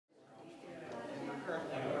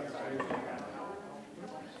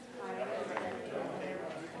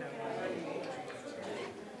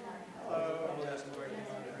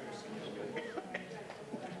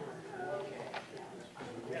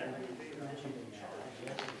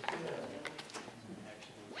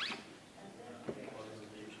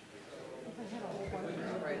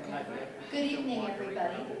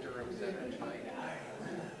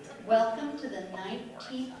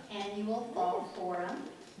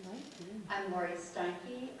I'm Lori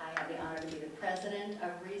Steinke. I have the honor to be the president of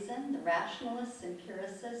Reason, the rationalists,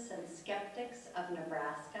 empiricists, and skeptics of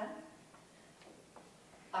Nebraska.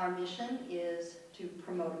 Our mission is to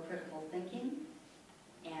promote critical thinking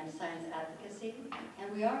and science advocacy,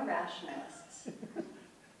 and we are rationalists.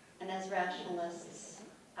 And as rationalists,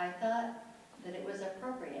 I thought that it was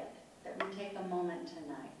appropriate that we take a moment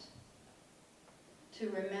tonight to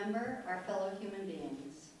remember our fellow human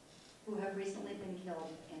beings who have recently been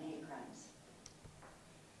killed in hate crimes.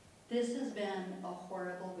 This has been a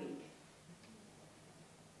horrible week.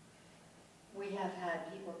 We have had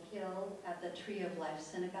people killed at the Tree of Life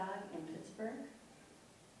Synagogue in Pittsburgh.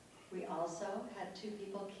 We also had 2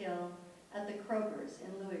 people killed at the Kroger's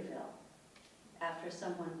in Louisville after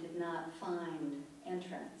someone did not find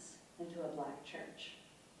entrance into a black church.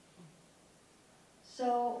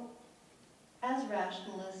 So, as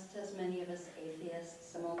rationalists, as many of us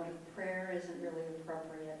atheists, a moment of prayer isn't really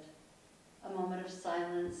appropriate. A moment of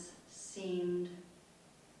silence seemed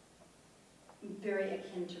very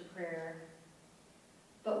akin to prayer.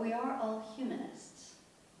 But we are all humanists.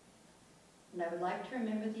 And I would like to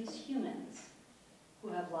remember these humans who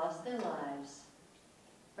have lost their lives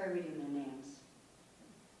by reading their names.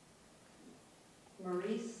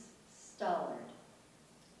 Maurice Stollard,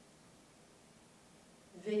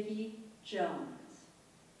 Vicki Jones,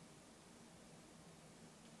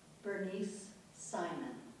 Bernice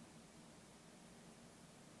Simon,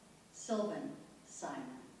 Sylvan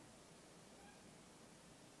Simon,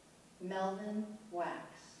 Melvin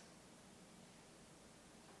Wax,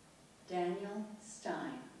 Daniel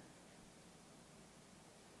Stein,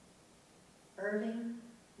 Irving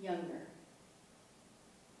Younger,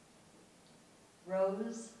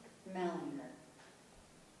 Rose Mallinger,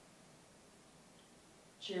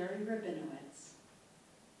 Jerry Rabinowitz,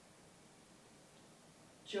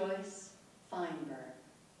 Joyce Feinberg,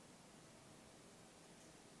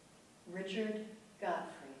 Richard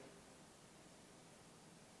Gottfried,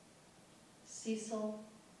 Cecil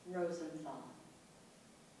Rosenthal,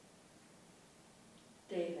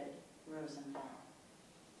 David Rosenthal.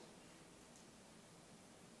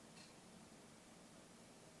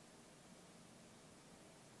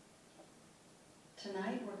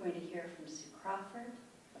 Tonight we're going to hear from Sue Crawford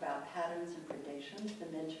about patterns and predictions, the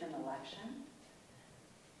midterm election.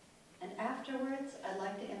 And afterwards, I'd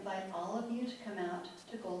like to invite all of you to come out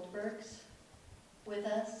to Goldberg's with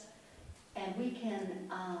us, and we can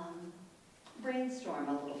brainstorm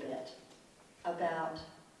a little bit about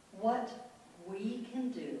what we can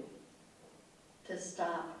do to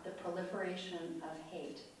stop the proliferation of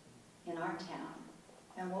hate in our town,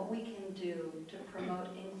 and what we can do to promote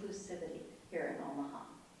inclusivity here in Omaha.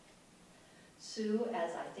 Sue,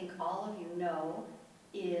 as I think all of you know,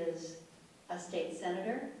 is a state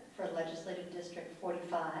senator for Legislative District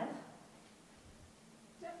 45.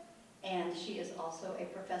 Yep. And she is also a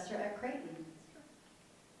professor at Creighton.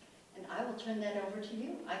 And I will turn that over to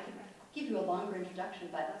you. I can give you a longer introduction,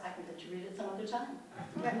 but I can let you read it some other time.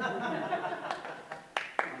 Thank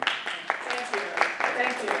you.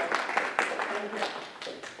 Thank you. Thank you.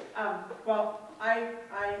 Well, I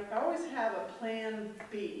always have a plan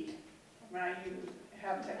B when I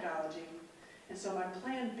have technology. And so my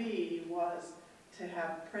plan B was to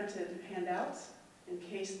have printed handouts in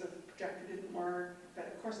case the projector didn't work. But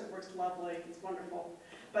of course it works lovely, it's wonderful.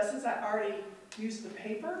 But since I already used the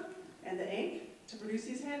paper and the ink to produce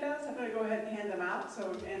these handouts, I'm going to go ahead and hand them out.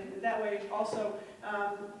 So, and that way also,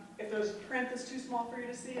 if there's a print that's too small for you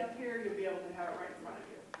to see up here, you'll be able to have it right in front of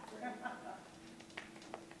you.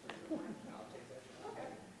 Okay,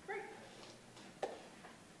 great.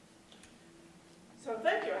 So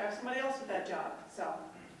thank you. I have somebody else with that job. So,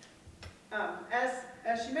 as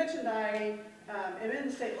she mentioned, I am in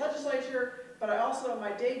the state legislature, but I also,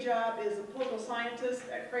 my day job is a political scientist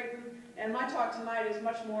at Creighton, and my talk tonight is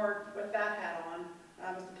much more with that hat on,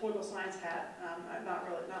 with the political science hat, not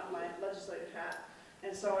my legislative hat.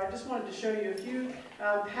 And so I just wanted to show you a few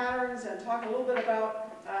patterns and talk a little bit about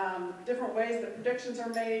different ways that predictions are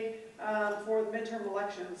made for the midterm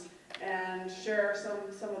elections, and share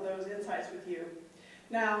some of those insights with you.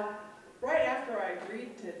 Now, right after I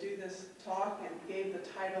agreed to do this talk and gave the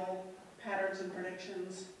title, Patterns and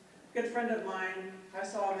Predictions, a good friend of mine, I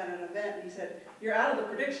saw him at an event, and he said, "You're out of the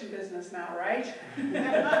prediction business now, right?"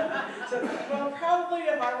 So, well, probably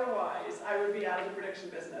if I were wise, I would be out of the prediction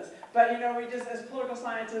business. But you know, we just, as political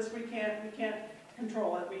scientists, we can't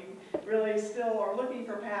control it. We really still are looking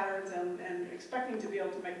for patterns and expecting to be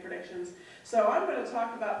able to make predictions. So I'm going to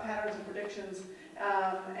talk about patterns and predictions,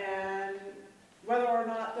 and whether or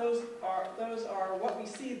not those are what we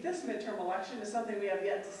see this midterm election is something we have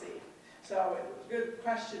yet to see. So a good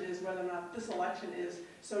question is whether or not this election is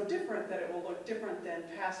so different that it will look different than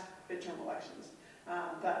past midterm elections.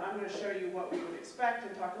 But I'm going to show you what we would expect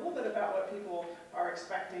and talk a little bit about what people are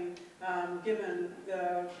expecting, given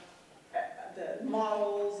the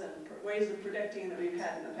models and ways of predicting that we've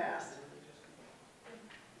had in the past.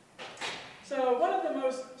 So one of the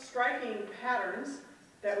most striking patterns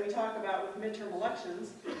that we talk about with midterm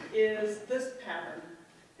elections is this pattern.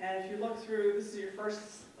 And if you look through, this is your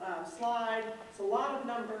first slide. It's a lot of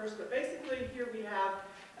numbers, but basically here we have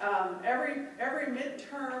every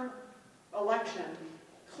midterm election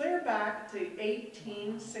clear back to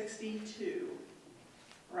 1862,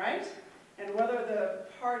 right? And whether the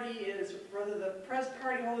party holding the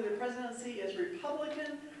presidency is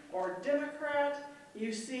Republican or Democrat,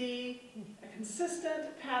 you see a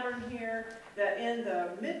consistent pattern here that in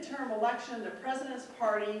the midterm election, the president's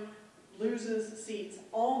party loses seats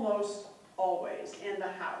almost always in the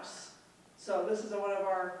House. So this is one of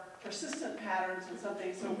our persistent patterns and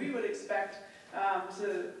something, so we would expect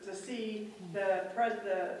to see the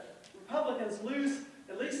Republicans lose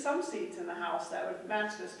at least some seats in the House that would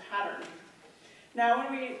match this pattern. Now,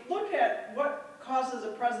 when we look at what causes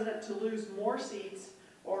a president to lose more seats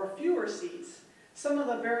or fewer seats, some of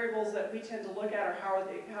the variables that we tend to look at are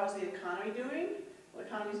how's the economy doing? Well, the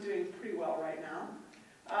economy's doing pretty well right now.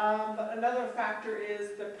 But another factor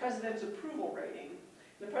is the president's approval rating.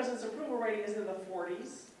 The president's approval rating is in the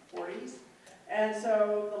 40s. And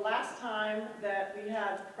so the last time that we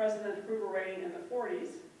had president approval rating in the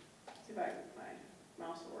 40s, see if my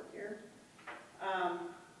mouse will work here,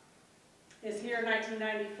 is here in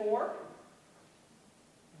 1994.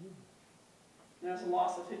 And there's a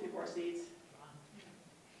loss of 54 seats.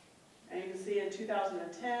 And you can see in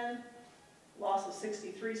 2010, loss of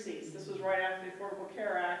 63 seats. This was right after the Affordable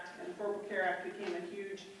Care Act, and the Affordable Care Act became a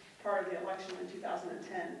huge part of the election in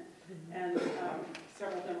 2010. And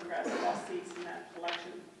several Democrats lost seats in that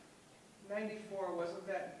election. 94, wasn't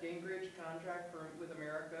that Gingrich contract with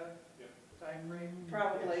America time frame?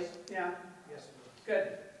 Probably, Yes. yeah. Yes.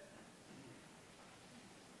 Good.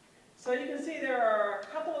 So you can see there are a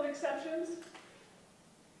couple of exceptions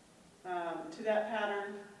to that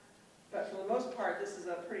pattern, but for the most part, this is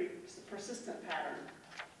a pretty persistent pattern.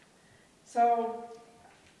 So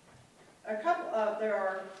there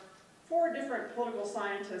are 4 different political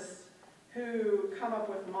scientists who come up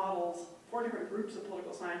with models, 4 different groups of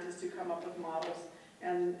political scientists who come up with models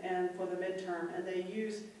and for the midterm, and they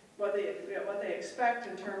use what they expect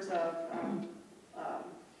in terms of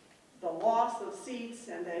the loss of seats,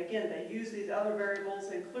 and they use these other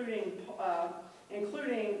variables, including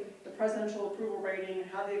the presidential approval rating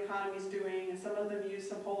and how the economy is doing, and some of them use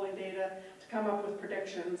some polling data to come up with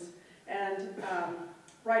predictions. And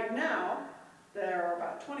right now, there are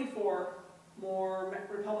about 24 more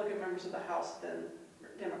Republican members of the House than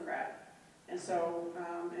Democrat. And so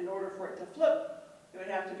in order for it to flip, it would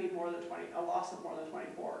have to be more than a loss of more than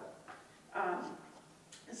 24.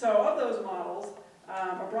 So of those models,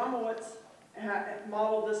 Abramowitz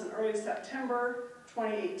modeled this in early September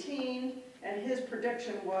 2018, and his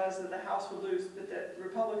prediction was that that the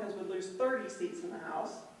Republicans would lose 30 seats in the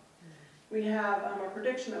House. We have a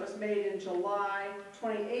prediction that was made in July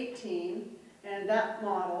 2018, and that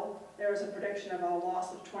model, there was a prediction of a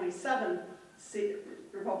loss of 27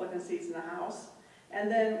 Republican seats in the House. And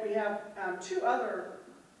then we have 2 other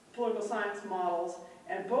political science models,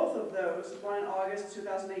 and both of those, one in August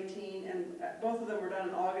 2018, and both of them were done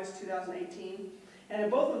in August 2018. And in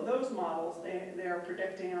both of those models, they are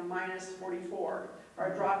predicting a minus 44, or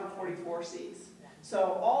a drop of 44 seats.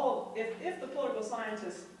 So if the political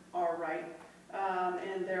scientists are right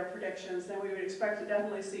in their predictions, then we would expect to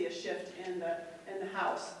definitely see a shift in the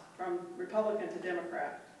House from Republican to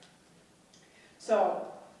Democrat. So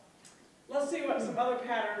let's see what some other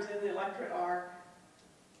patterns in the electorate are.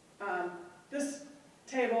 This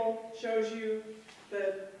table shows you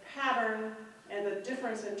the pattern and the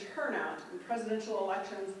difference in turnout in presidential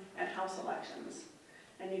elections and House elections.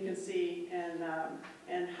 And you can see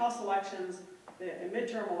in House elections, in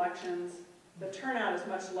midterm elections, the turnout is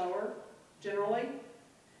much lower, generally.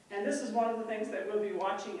 And this is one of the things that we'll be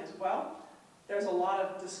watching as well. There's a lot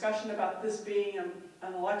of discussion about this being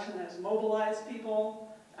an election that has mobilized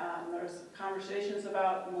people. There's conversations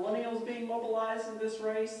about millennials being mobilized in this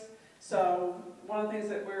race. So one of the things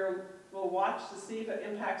that we'll watch to see if it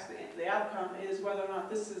impacts the outcome is whether or not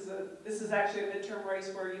this is actually a midterm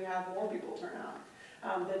race where you have more people turn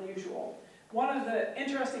out than usual. One of the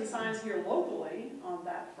interesting signs here locally on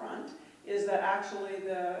that front is that actually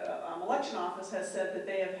the election office has said that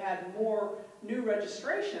they have had more new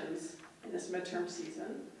registrations in this midterm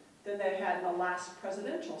season than they had in the last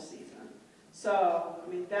presidential season. So, I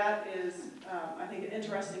mean, that is, I think, an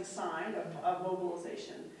interesting sign of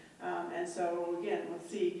mobilization. And so, again, let's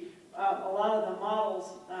see, a lot of the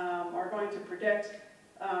models are going to predict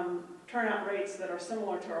turnout rates that are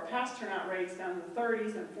similar to our past turnout rates down in the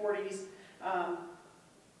 30s and 40s.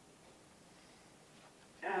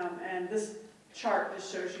 And this chart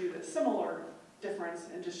just shows you the similar difference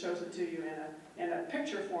and just shows it to you in a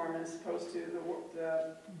picture form as opposed to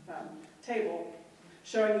the table,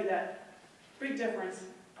 showing you that big difference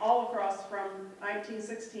all across from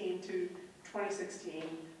 1916 to 2016,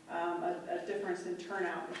 a difference in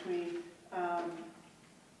turnout between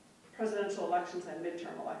presidential elections and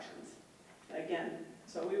midterm elections. Again,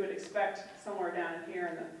 so we would expect somewhere down here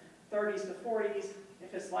in the 30s to 40s,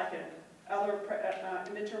 if it's like another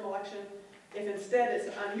midterm election. If instead it's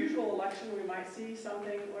an unusual election, we might see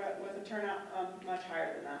something with a turnout much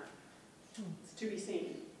higher than that. It's to be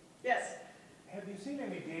seen. Yes? Have you seen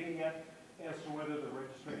any data yet as to whether the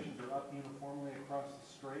registrations are up uniformly across the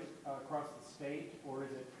state, or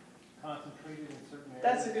is it concentrated in certain areas?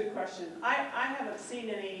 That's a good question. I haven't seen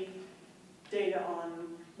any data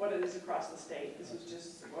on what it is across the state. This is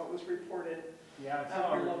just what was reported. Yeah, I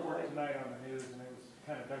saw a report locally tonight on the news, and it was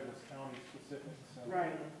kind of Douglas County specific. So.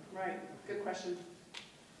 Right, right. Good question.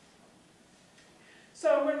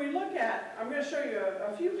 So when we look at, I'm going to show you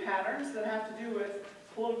a few patterns that have to do with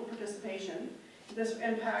political participation. This will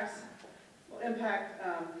impact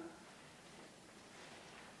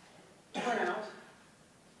turnout,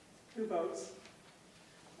 who votes,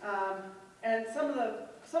 and some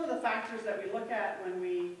of the factors that we look at when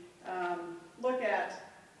we look at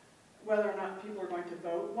whether or not people are going to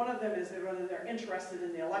vote. One of them is whether they're interested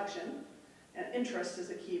in the election, and interest is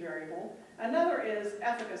a key variable. Another is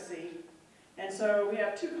efficacy. And so we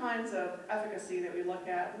have two kinds of efficacy that we look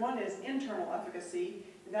at. One is internal efficacy,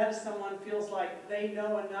 and that is someone feels like they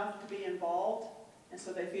know enough to be involved, and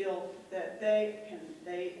so they feel that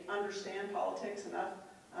they understand politics enough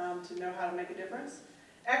to know how to make a difference.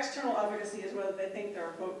 External efficacy is whether they think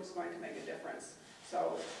their vote is going to make a difference.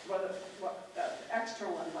 So what the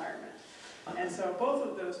external environment. And so both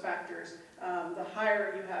of those factors, the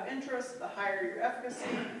higher you have interest, the higher your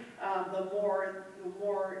efficacy, the more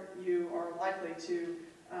you are likely to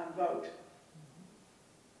vote.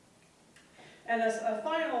 And as a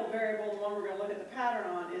final variable, the one we're going to look at the pattern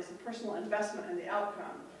on, is the personal investment in the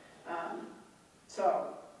outcome.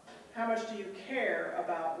 So how much do you care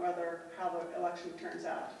about how the election turns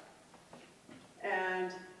out?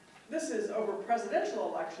 And this is over presidential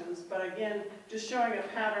elections, but again, just showing a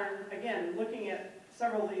pattern, again, looking at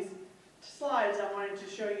several of these slides, I wanted to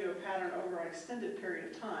show you a pattern over an extended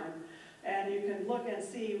period of time. And you can look and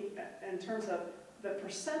see in terms of the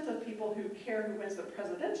percent of people who care who wins the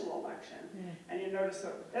presidential election, and you notice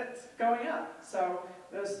that it's going up. So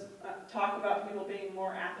there's talk about people being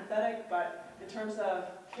more apathetic, but in terms of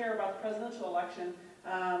care about the presidential election,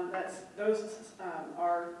 those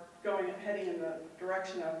are heading in the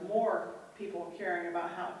direction of more people caring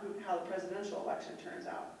about how the presidential election turns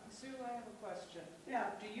out. Sue, I have a question.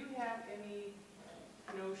 Yeah. Do you have any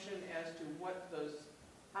notion as to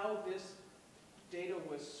how this data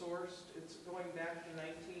was sourced? It's going back to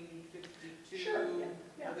 1952. Sure.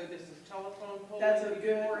 Yeah. Whether this is telephone polling That's a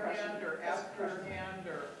good beforehand question. or afterhand,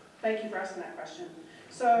 or Thank you for asking that question.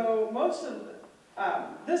 So most of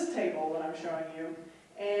this table that I'm showing you,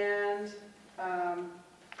 and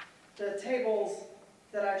the tables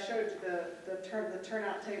that I showed you, the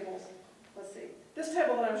turnout tables, let's see. This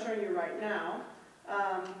table that I'm showing you right now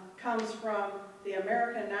comes from the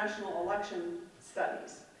American National Election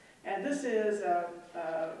Studies. And this is a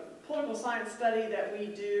political science study that we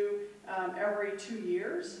do every 2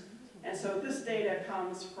 years. And so this data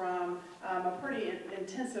comes from a pretty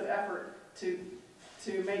intensive effort to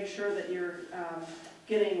make sure that you're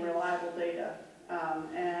getting reliable data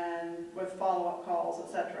and with follow-up calls,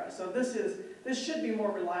 etc. So this should be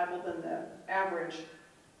more reliable than the average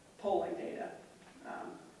polling data,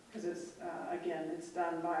 because it's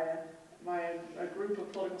done by a group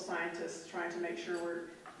of political scientists trying to make sure we're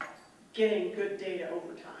getting good data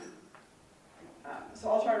over time. So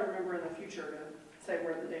I'll try to remember in the future to say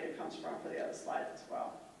where the data comes from for the other slides as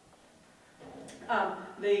well.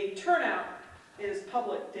 The turnout is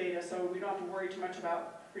public data, so we don't have to worry too much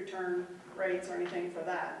about return rates or anything for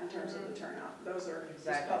that in terms of the turnout. Those are just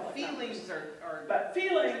public feelings numbers. are But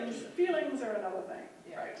feelings are another thing,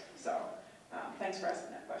 yeah. right? So thanks for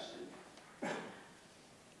asking that question.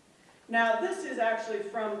 Now this is actually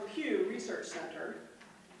from Pew Research Center,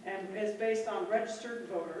 and is based on registered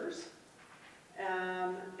voters.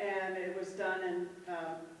 And it was done in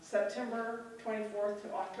September 24th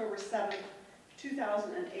to October 7th,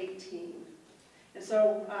 2018. And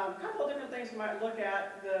so a couple of different things we might look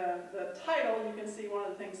at. The title, you can see one of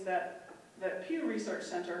the things that the Pew Research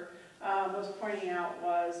Center was pointing out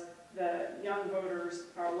was the young voters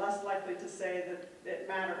are less likely to say that it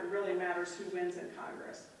really matters who wins in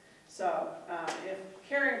Congress. So if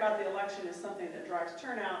caring about the election is something that drives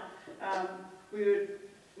turnout, we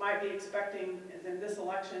might be expecting in this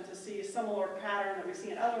election to see a similar pattern that we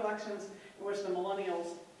see in other elections in which the millennials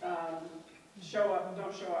don't show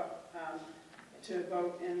up to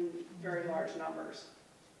vote in very large numbers.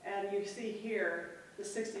 And you see here the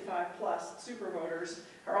 65 plus super voters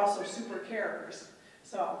are also super carers.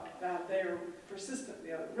 So they're persistent,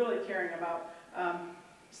 really caring about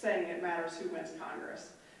saying it matters who wins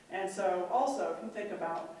Congress. And so also, if you think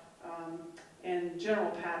about in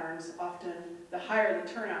general patterns, often the higher the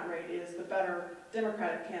turnout rate is, the better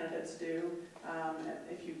Democratic candidates do.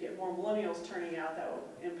 If you get more millennials turning out, that will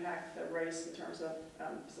impact the race in terms of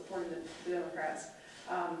supporting the Democrats.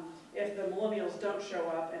 If the millennials don't show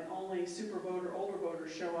up and only older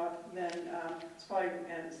voters show up, then it's probably,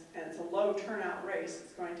 and it's a low turnout race,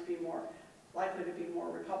 it's going to be more likely to be more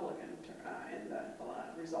Republican in the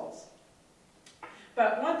results.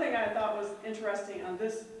 But one thing I thought was interesting on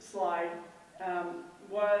this slide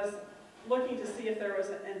was looking to see if there was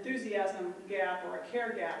an enthusiasm gap or a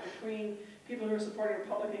care gap between people who are supporting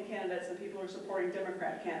Republican candidates and people who are supporting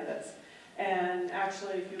Democrat candidates. And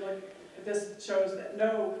actually, if you look, this shows that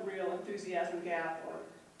no real enthusiasm gap or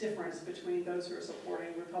difference between those who are supporting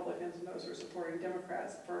Republicans and those who are supporting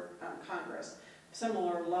Democrats for Congress.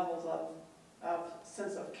 Similar levels of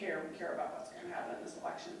sense of care. We care about what's going to happen in this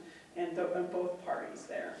election in both parties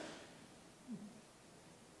there.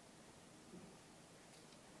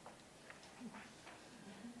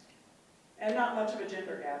 And not much of a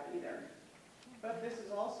gender gap either. But this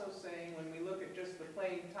is also saying, when we look at just the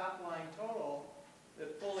plain top line total,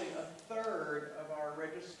 that fully a third of our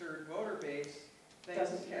registered voter base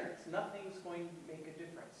Doesn't care. Nothing's going to make a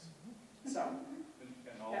difference. So,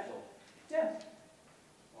 and also, yeah.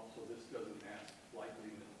 also this doesn't ask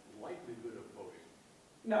likelihood of voting.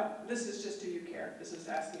 No, this is just do you care? This is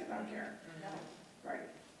asking about care. Right.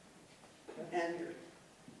 And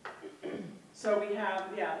so we have,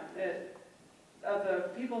 of the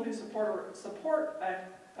people who support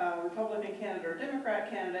a Republican candidate or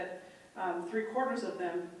Democrat candidate, 3/4 of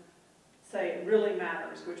them say it really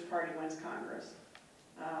matters which party wins Congress.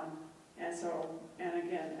 And so, and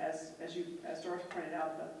again, as Doris pointed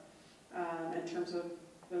out, in terms of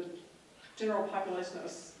the general population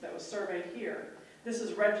that was surveyed here, this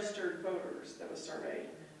is registered voters that was surveyed.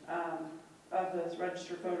 Of those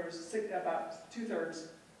registered voters, about 2/3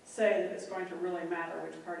 say that it's going to really matter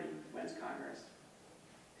which party wins Congress.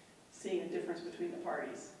 Seeing a difference between the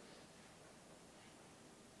parties.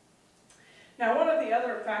 Now, one of the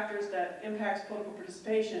other factors that impacts political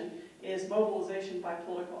participation is mobilization by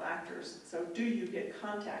political actors. So, do you get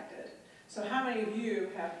contacted? So, how many of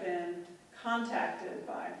you have been contacted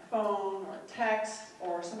by phone or text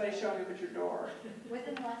or somebody showing up at your door?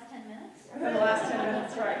 Within the last 10 minutes? Within the last 10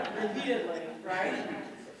 minutes, right. Repeatedly, right?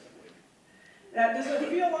 Now, does it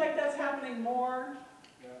feel like that's happening more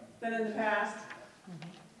than in the past?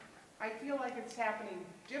 I feel like it's happening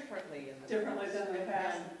differently in the Differently past. than in the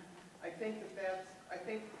past? And I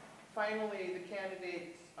think finally the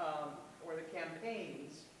candidates or the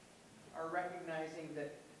campaigns are recognizing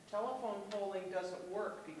that telephone polling doesn't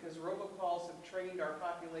work because robocalls have trained our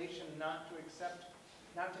population not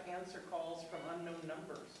to answer calls from unknown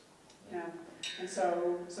numbers. Yeah, and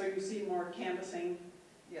so you see more canvassing.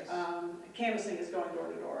 Yes. Canvassing is going door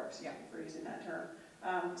to door, excuse me for using that term.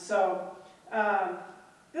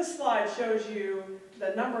 This slide shows you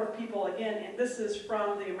the number of people, again, and this is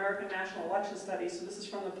from the American National Election Studies, so this is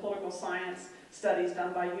from the political science studies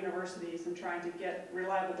done by universities and trying to get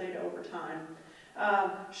reliable data over time,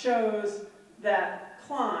 shows that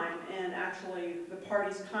climb in actually the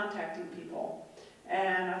parties contacting people.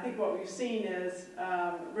 And I think what we've seen is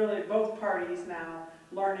really both parties now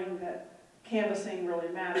learning that canvassing really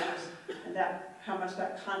matters and that how much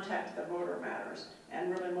that contact the voter matters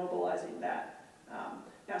and really mobilizing that.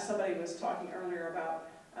 Now somebody was talking earlier about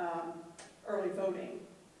early voting,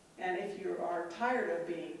 and if you are tired of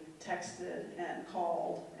being texted and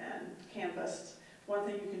called and canvassed, one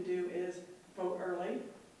thing you can do is vote early,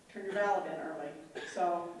 turn your ballot in early.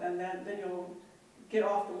 So then you'll get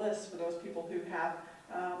off the list for those people who have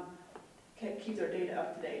can keep their data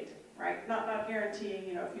up to date, right? Not guaranteeing,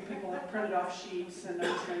 you know, a few people have printed off sheets and they're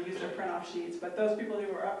just going to use their print off sheets, but those people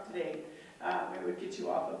who are up to date, it would get you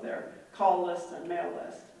off of their call list and mail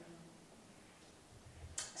list.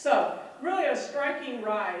 So really a striking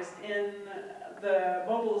rise in the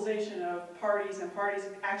mobilization of parties and parties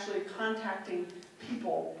actually contacting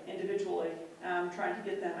people individually, trying to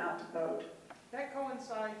get them out to vote. That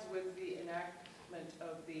coincides with the enactment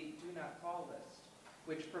of the do not call list,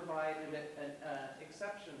 which provided an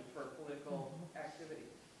exception for political activity.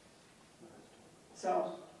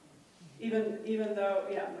 So even though,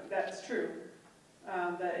 yeah, that's true,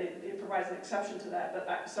 that it provides an exception to that.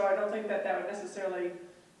 But so I don't think that that would necessarily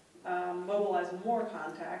mobilize more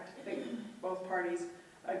contact. I think both parties,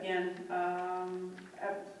 again, are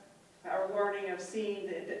learning of seeing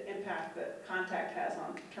the impact that contact has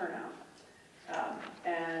on turnout.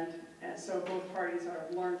 And so both parties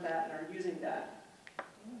have learned that and are using that.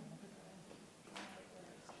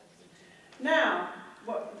 Now,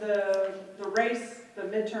 what the race, the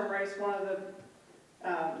midterm race, one of the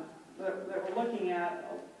that we're looking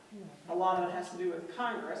at, a lot of it has to do with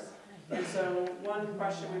Congress. And so one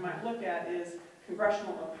question we might look at is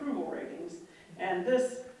congressional approval ratings. And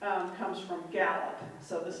this comes from Gallup.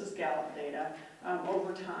 So this is Gallup data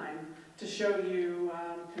over time to show you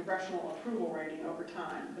congressional approval rating over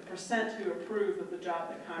time, the percent who approve of the job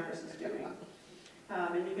that Congress is doing.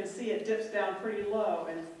 And you can see it dips down pretty low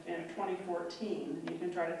in 2014. You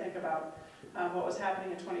can try to think about what was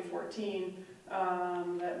happening in 2014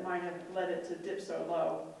 that might have led it to dip so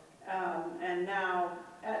low. And now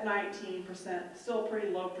at 19%, still pretty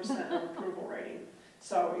low percent of approval rating.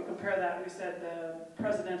 So you compare that, we said the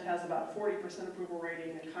president has about 40% approval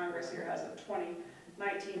rating, and Congress here has a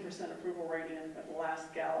 19% approval rating at the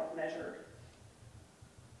last Gallup measured.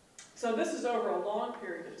 So this is over a long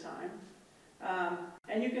period of time.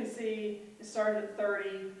 And you can see it started at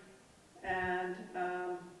 30 and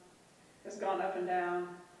has gone up and down.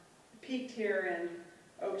 It peaked here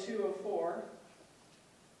in 02, 04,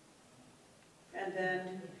 and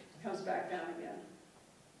then comes back down again.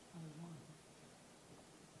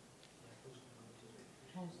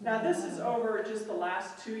 Now this is over just the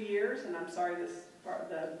last 2 years, and I'm sorry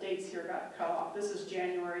the dates here got cut off. This is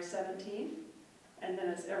January 17, and then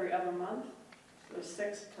it's every other month. So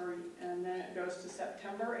 6 per, and then it goes to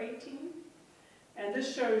September 18. And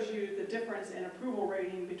this shows you the difference in approval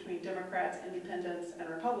rating between Democrats, Independents, and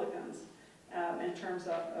Republicans in terms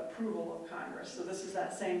of approval of Congress. So this is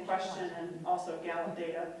that same question, and also Gallup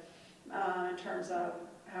data in terms of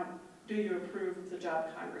how do you approve of the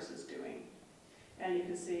job Congress is doing. And you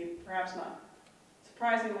can see, perhaps not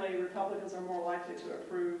surprisingly, Republicans are more likely to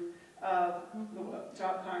approve of the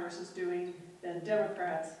job Congress is doing than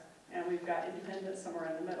Democrats, and we've got Independents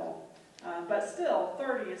somewhere in the middle. But still,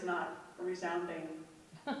 30 is not a resounding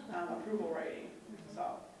approval rating,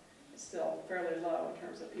 so it's still fairly low in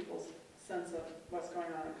terms of people's sense of what's going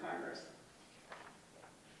on in Congress.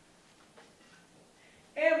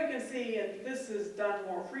 And we can see, and this is done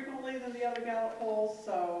more frequently than the other Gallup polls,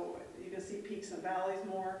 so you can see peaks and valleys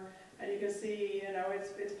more, and you can see, you know,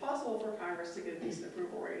 it's possible for Congress to get a decent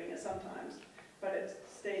approval rating at sometimes, but it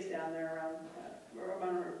stays down there around,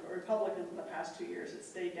 among Republicans in the past 2 years, it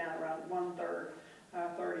stayed down around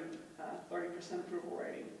 1/3, 30% approval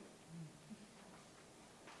rating.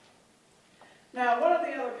 Now, one of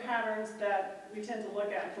the other patterns that we tend to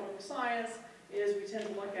look at in political science is we tend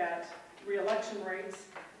to look at re-election rates.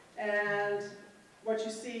 And what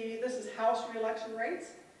you see, this is House re-election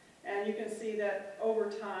rates. And you can see that over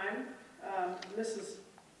time, this is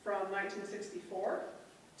from 1964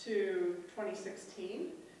 to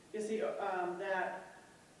 2016. You can see that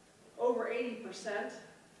over 80%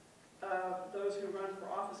 of those who run for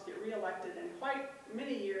office get re-elected, and quite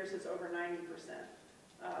many years it's over 90%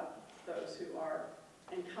 of those who are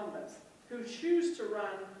incumbents who choose to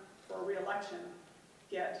run for re-election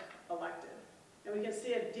get elected. And we can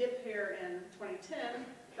see a dip here in 2010.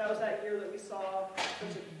 That was that year that we saw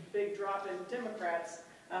such a big drop in Democrats.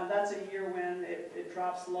 That's a year when it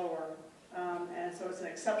drops lower. And so it's an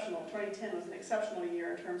exceptional, 2010 was an exceptional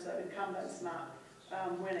year in terms of incumbents not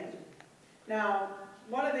winning. Now,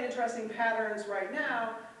 one of the interesting patterns right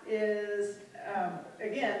now is,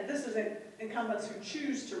 again, this is incumbents who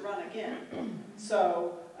choose to run again.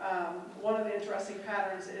 So one of the interesting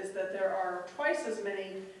patterns is that there are twice as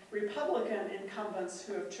many Republican incumbents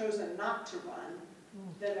who have chosen not to run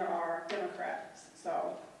than there are Democrats.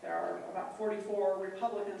 So there are about 44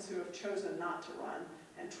 Republicans who have chosen not to run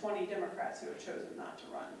and 20 Democrats who have chosen not to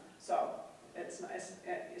run. So it's nice.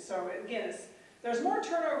 So again, there's more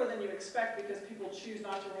turnover than you expect because people choose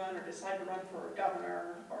not to run or decide to run for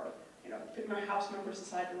governor, or House members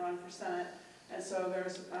decide to run for Senate. And so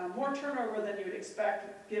there's more turnover than you would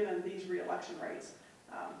expect given these re-election rates.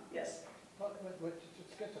 Yes? What's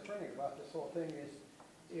schizophrenic about this whole thing is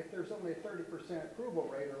if there's only a 30% approval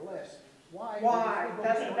rate or less, Why? Why?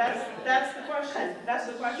 That's the question. That's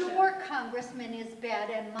the question. Your congressman is bad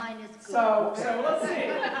and mine is good. So let's see.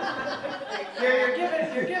 You're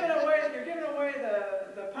giving away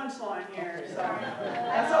the punchline here. So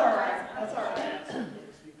that's all right. That's all right.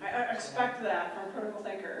 I expect that from critical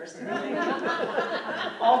thinkers to be thinking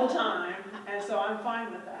all the time, and so I'm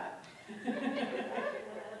fine with that.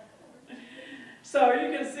 So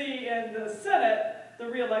you can see in the Senate, the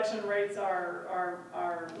re-election rates are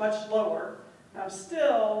much lower.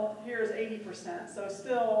 Still, here's 80%. So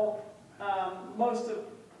still, most of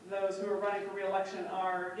those who are running for re-election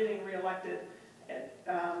are getting re-elected,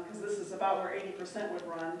 because this is about where 80% would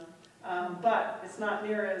run. But it's not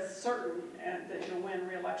near as certain that you'll win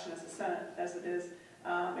re-election as the Senate as it is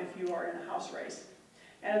if you are in a House race.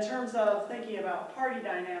 And in terms of thinking about party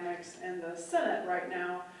dynamics in the Senate right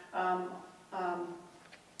now,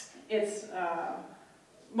 it's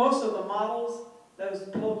most of the models, those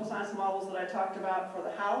political science models that I talked about for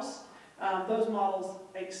the House, those models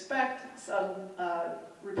expect some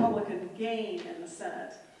Republican gain in the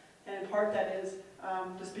Senate. And in part that is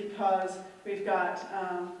just because we've got,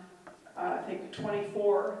 I think,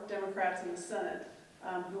 24 Democrats in the Senate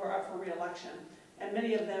who are up for re-election. And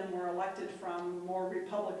many of them were elected from more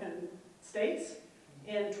Republican states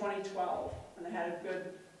in 2012. And they had a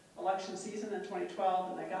good election season in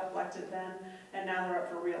 2012, and they got elected then, and now they're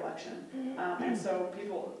up for re-election. And so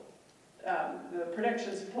people, the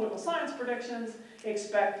predictions, political science predictions,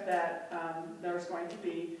 expect that there's going to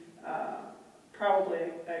be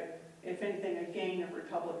probably, if anything, a gain of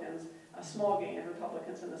Republicans, a small gain of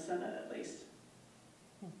Republicans in the Senate at least.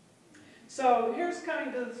 So here's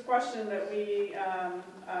coming to this question that we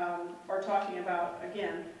are talking about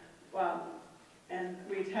again, and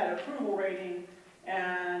we've had approval rating.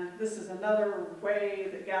 And this is another way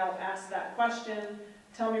that Gallup asked that question.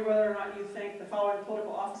 Tell me whether or not you think the following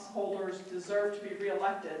political office holders deserve to be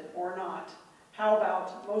reelected or not. How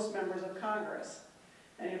about most members of Congress?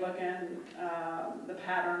 And you look in the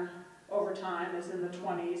pattern over time is in the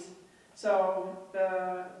 20s. So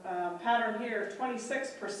the pattern here,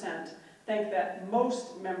 26% think that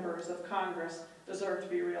most members of Congress deserve to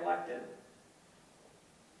be reelected.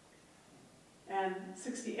 And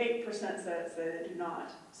 68% says they do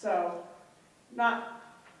not. So not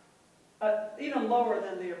even lower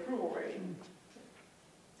than the approval rating.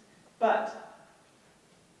 But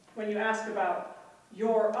when you ask about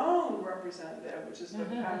your own representative, which is the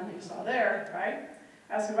pattern you saw there, right?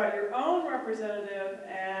 Ask about your own representative,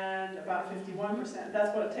 and about 51%.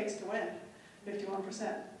 That's what it takes to win,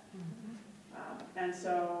 51%. And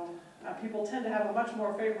so people tend to have a much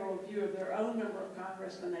more favorable view of their own member of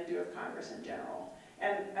Congress than they do of Congress in general.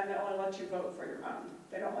 And they only let you vote for your own.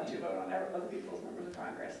 They don't let you vote on other people's members of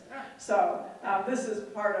Congress. So this is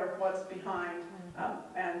part of what's behind.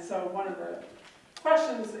 And so one of the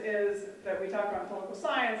questions is that we talk about in political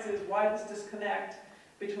science is why this disconnect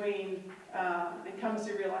between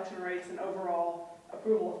incumbency re-election rates and overall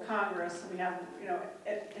approval of Congress. We have,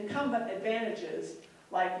 incumbent advantages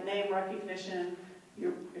like name recognition.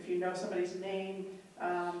 If you know somebody's name,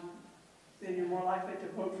 then you're more likely to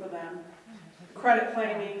vote for them. Credit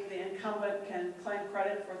claiming, the incumbent can claim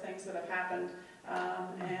credit for things that have happened,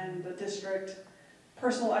 and the district.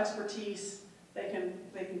 Personal expertise, they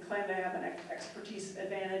can claim they have an expertise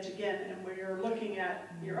advantage again. And when you're looking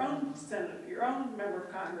at your own Senate, your own member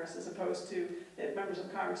of Congress, as opposed to the members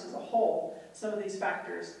of Congress as a whole, some of these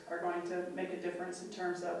factors are going to make a difference in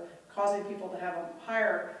terms of causing people to have a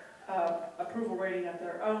higher approval rating of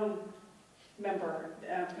their own member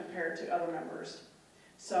compared to other members.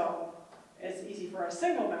 So it's easy for a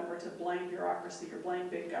single member to blame bureaucracy or blame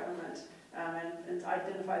big government and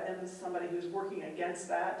identify them as somebody who's working against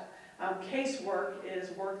that. Casework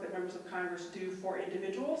is work that members of Congress do for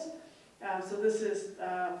individuals. So this is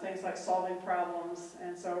things like solving problems,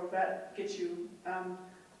 and so that gets you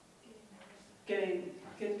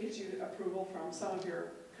gets you approval from some of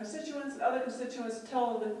your constituents. Other constituents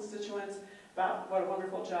tell the constituents about what a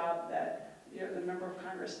wonderful job that the member of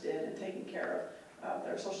Congress did in taking care of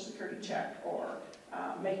their Social Security check, or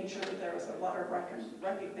making sure that there was a letter of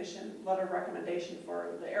recognition, letter of recommendation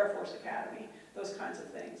for the Air Force Academy. Those kinds of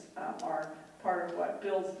things are part of what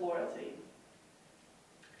builds loyalty.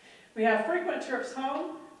 We have frequent trips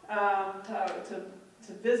home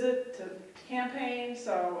to visit, to campaign.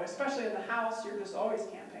 So especially in the House, you're just always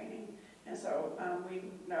campaigning. And so we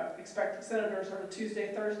expect senators are a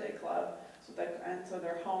Tuesday, Thursday club. So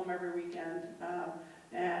they're home every weekend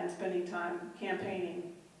and spending time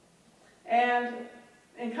campaigning. And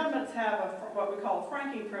incumbents have what we call a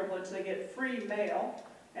franking privilege. They get free mail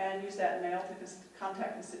and use that mail to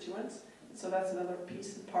contact constituents. So that's another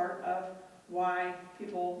piece and part of why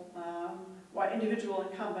people, why individual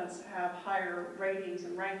incumbents have higher ratings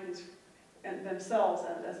and rankings in themselves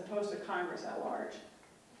as opposed to Congress at large.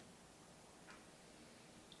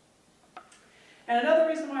 And another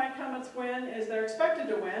reason why incumbents win is they're expected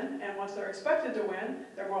to win, and once they're expected to win,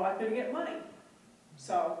 they're more likely to get money.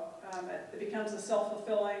 So it becomes a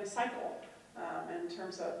self-fulfilling cycle in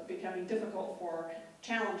terms of becoming difficult for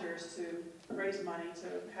challengers to raise money to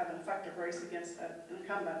have an effective race against an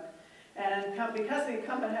incumbent. And because the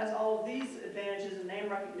incumbent has all of these advantages and name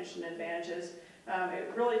recognition advantages,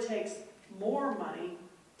 it really takes more money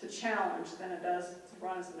to challenge than it does to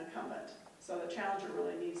run as an incumbent. So the challenger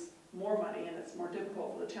really needs more money, and it's more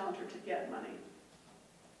difficult for the challenger to get money.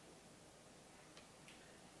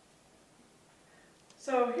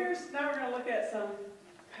 So now we're going to look at some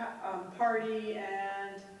party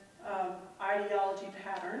and ideology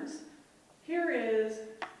patterns. Here is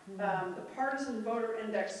the partisan voter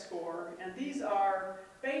index score, and these are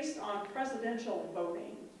based on presidential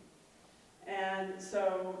voting. And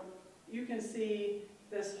so you can see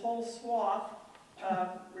this whole swath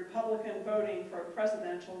of Republican voting for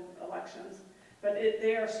presidential elections, but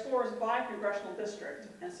they are scores by congressional district,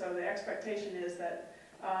 and so the expectation is that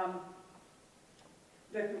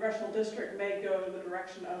the congressional district may go the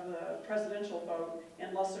direction of the presidential vote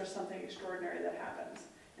unless there's something extraordinary that happens.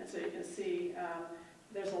 And so you can see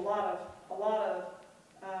there's a lot of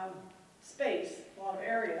space, a lot of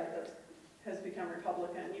area that has become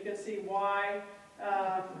Republican. You can see why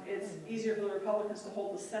it's easier for the Republicans to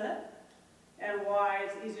hold the Senate, and why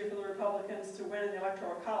it's easier for the Republicans to win in the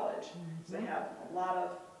Electoral College. So they have a lot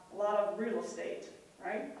of real estate,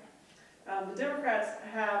 right? The Democrats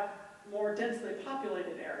have more densely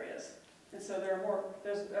populated areas, and so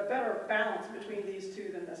there's a better balance between these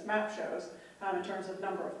two than this map shows in terms of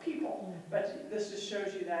number of people. But this just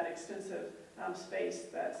shows you that extensive space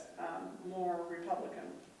that's more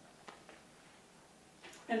Republican.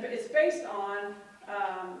 And it's based on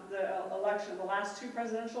the last two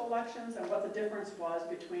presidential elections, and what the difference was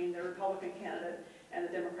between the Republican candidate and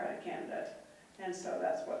the Democratic candidate. And so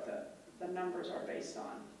that's what the numbers are based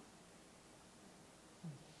on.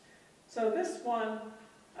 So this one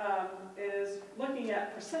is looking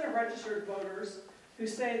at percent of registered voters who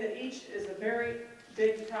say that each is a very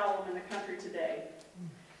big problem in the country today.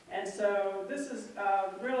 And so this is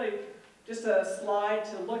really just a slide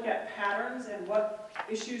to look at patterns and what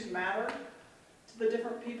issues matter to the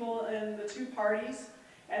different people in the two parties.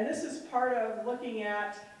 And this is part of looking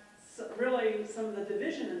at really some of the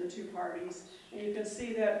division in the two parties. And you can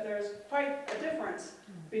see that there's quite a difference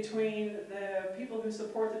between the people who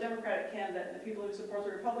support the Democratic candidate and the people who support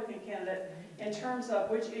the Republican candidate in terms of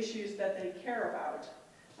which issues that they care about.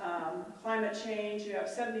 Climate change, you have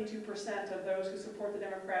 72% of those who support the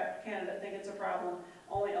Democrat candidate think it's a problem.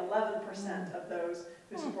 Only 11% of those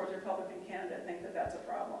who support the Republican candidate think that that's a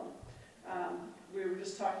problem. We were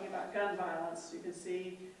just talking about gun violence. You can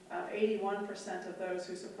see 81% of those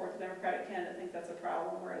who support the Democratic candidate think that's a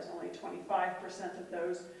problem, whereas only 25% of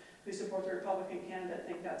those who support the Republican candidate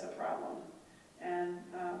think that's a problem. And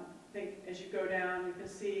I think as you go down, you can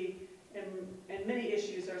see in many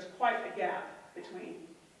issues there's quite a gap between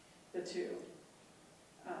the two.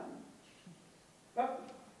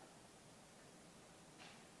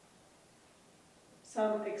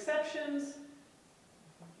 Some exceptions.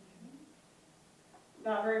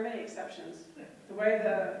 Not very many exceptions. The way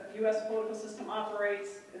the U.S. political system operates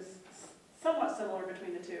is somewhat similar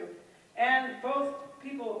between the two. And both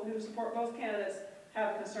people who support both candidates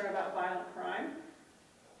have a concern about violent crime,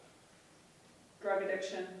 drug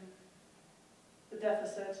addiction, the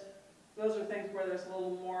deficit. Those are things where there's a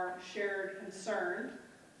little more shared concern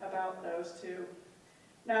about those two.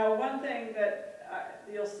 Now, one thing that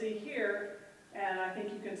you'll see here, and I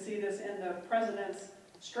think you can see this in the president's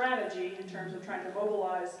strategy in terms of trying to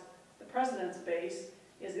mobilize the president's base,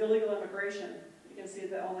 is illegal immigration. You can see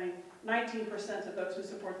that only 19% of those who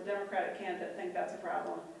support the Democratic candidate think that's a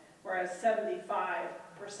problem, whereas 75%,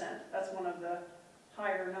 that's one of the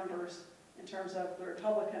higher numbers in terms of the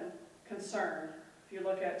Republican concern. If you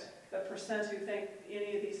look at the percent who think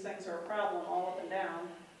any of these things are a problem all up and down,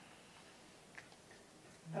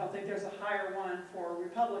 I don't think there's a higher one for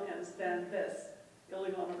Republicans than this,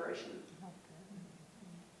 illegal immigration.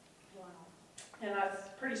 And that's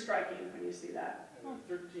pretty striking when you see that. And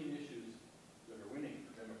there are 13 issues that are winning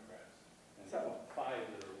for Democrats, and So 5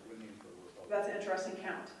 that are winning for Republicans. that's an interesting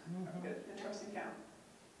count. Good, interesting count.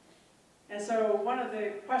 And so one of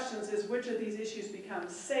the questions is which of these issues become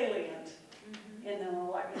salient in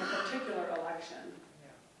a particular election.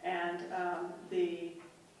 And the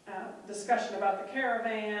discussion about the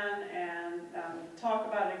caravan and talk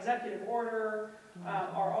about an executive order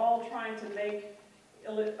are all trying to make,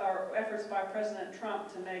 our efforts by President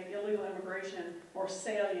Trump to make illegal immigration more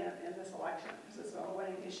salient in this election, because it's a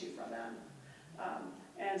winning issue for them.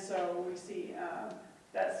 And so we see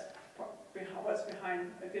that's what's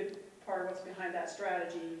behind, a good part of what's behind that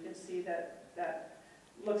strategy. You can see that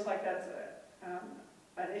looks like that's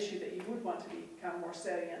an issue that you would want to become more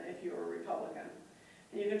salient if you were a Republican.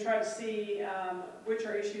 And you can try to see which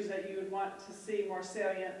are issues that you would want to see more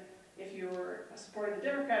salient if you were supporting the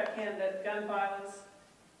Democratic candidate. Gun violence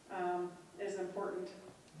is important,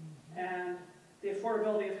 and the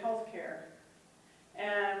affordability of health care.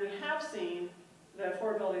 And we have seen the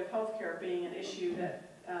affordability of health care being an issue that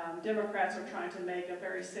Democrats are trying to make a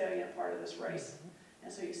very salient part of this race.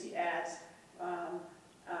 And so you see ads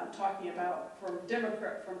talking about, from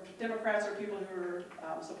Democrats or people who are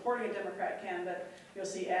supporting a Democratic candidate, you'll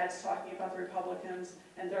see ads talking about the Republicans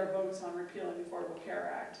and their votes on repealing the Affordable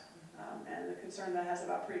Care Act, and the concern that has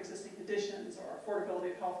about pre-existing conditions or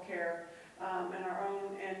affordability of health care. And our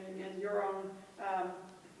own, and in your own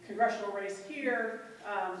congressional race here,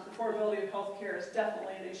 affordability of health care is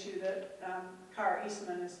definitely an issue that Kara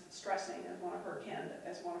Eastman is stressing as one of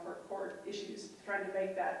her core issues, trying to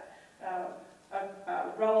make that a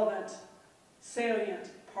relevant, salient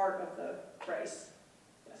part of the race.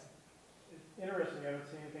 Yes. Interesting, I haven't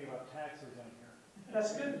seen anything about taxes on here.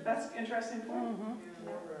 That's good. That's an interesting point.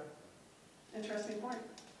 Yeah. Interesting point.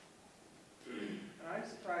 And I'm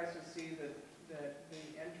surprised to see that the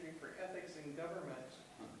entry for ethics in government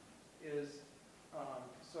is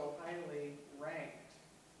so highly ranked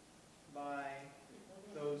by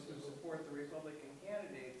those who support the Republican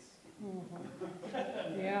candidates.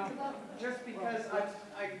 Yeah. Just because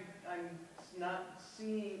I'm not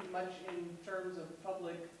seeing much in terms of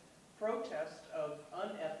public protest of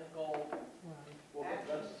unethical Well,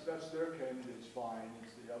 that's their candidate's fine,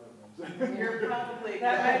 it's the other actions. ones. You're probably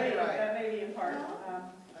That exactly may be in part.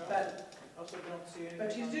 But Also don't see any.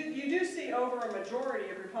 But you do see over a majority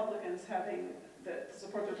of Republicans having, that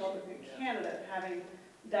support the Republican candidate, having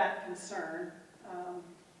that concern.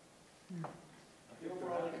 The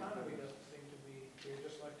overall economy doesn't seem to be here,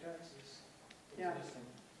 just like taxes. Yeah.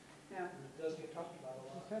 Yeah. And it does get talked about a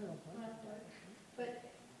lot. But,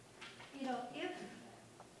 you know, if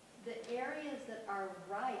the areas that are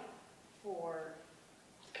ripe for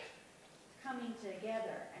coming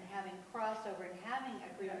together and having crossover and having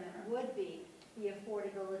agreement would be the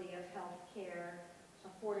affordability of health care,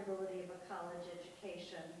 affordability of a college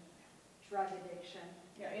education, drug addiction,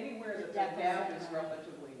 Yeah, anywhere that the Deficit. gap is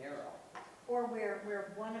relatively narrow. or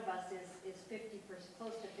where one of us is 50%,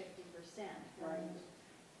 close to 50%. Right.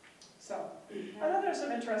 So, I thought there's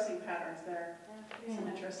some interesting patterns there, some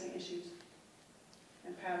Yeah. interesting issues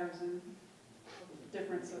and patterns and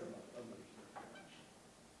difference of.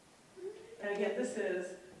 And again, this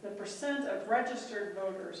is the percent of registered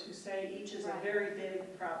voters who say each is a Right. very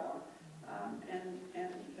big problem in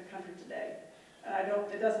the country today. And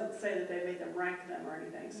it doesn't say that they made them rank them or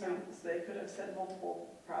anything, so No. they could have said multiple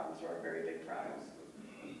problems or a very big problem.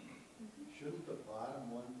 Shouldn't the bottom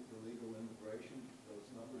one, illegal immigration, those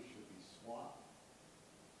numbers should be swapped?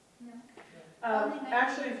 No.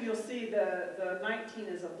 Actually, if you'll see, the 19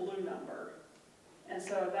 is a blue number, and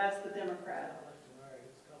so that's the Democrat. Left and right,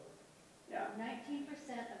 it's colored. Yeah.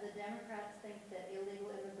 19% of the Democrats think that illegal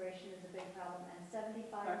immigration is a big problem, and 75%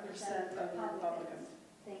 5% of of the the Republicans Republicans.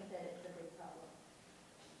 think that it's a big problem.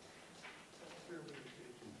 That's fairly good.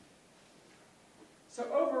 So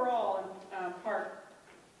overall, in part,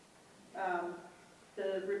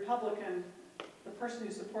 the Republican, the person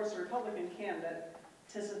who supports the Republican candidate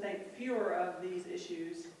tends to think fewer of these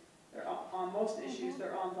issues. They're on most issues,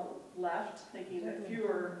 they're on the left, thinking that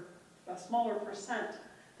a smaller percent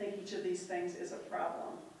think each of these things is a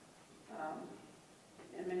problem.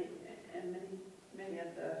 And many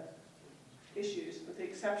of the issues, with the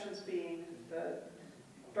exceptions being the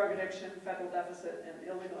drug addiction, federal deficit, and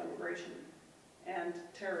illegal immigration, and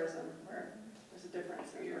terrorism, where there's a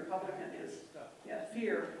difference. The Republican is,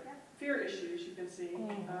 fear issues, you can see,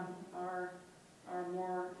 are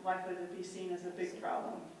more likely to be seen as a big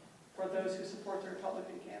problem for those who support the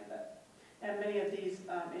Republican candidate. And many of these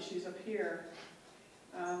issues up here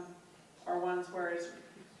are ones where it's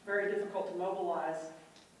very difficult to mobilize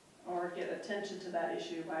or get attention to that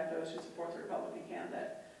issue by those who support the Republican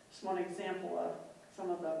candidate. Just one example of some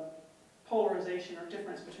of the polarization or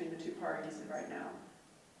difference between the two parties right now.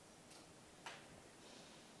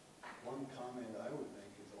 One comment I would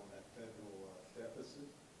make is on that federal deficit,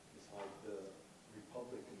 is how the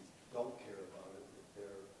Republicans don't care about it if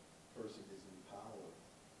their person is in power.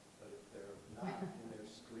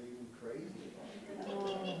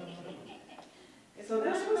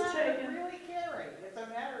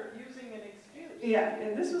 Yeah,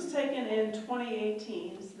 and this was taken in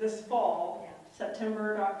 2018, this fall, Yeah.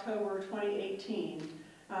 September to October 2018.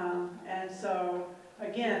 And so,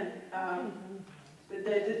 again,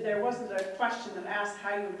 there wasn't a question that asked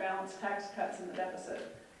how you would balance tax cuts and the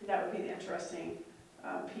deficit. That would be the interesting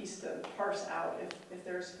piece to parse out if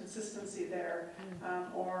there's consistency there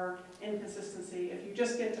or inconsistency. If you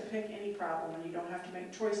just get to pick any problem and you don't have to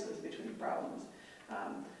make choices between problems,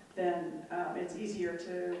 then it's easier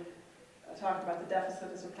to talk about the deficit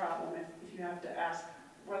as a problem if you have to ask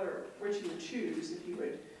which you would choose, if you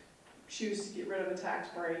would choose to get rid of a tax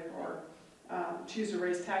break or choose to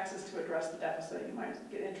raise taxes to address the deficit. You might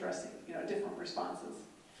get interesting, different responses.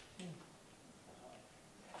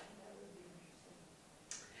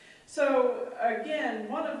 So again,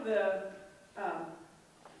 one of the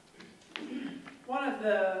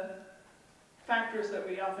factors that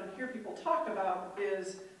we often hear people talk about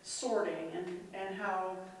is sorting and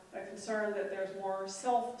how a concern that there's more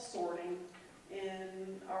self-sorting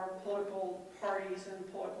in our political parties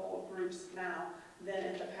and political groups now than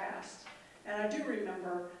in the past. And I do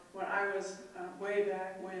remember when I was way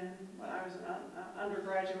back when I was an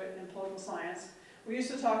undergraduate in political science, we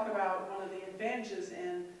used to talk about one of the advantages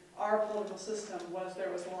in our political system was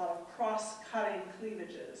there was a lot of cross-cutting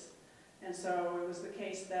cleavages. And so it was the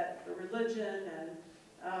case that the religion and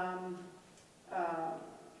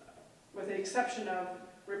with the exception of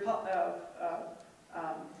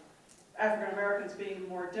African Americans being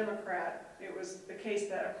more Democrat, it was the case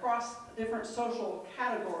that across different social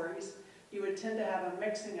categories, you would tend to have a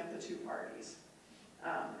mixing of the two parties.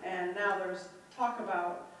 And now there's talk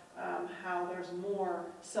about how there's more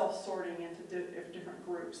self-sorting into different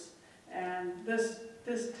groups. And this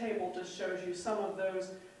table just shows you some of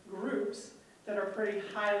those groups that are pretty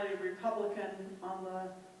highly Republican on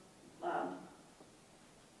the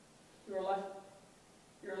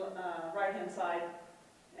your right-hand side,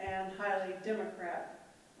 and highly Democrat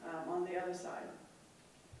on the other side.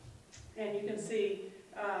 And you can see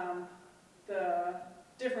the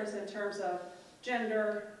difference in terms of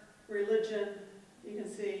gender, religion. You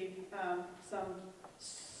can see some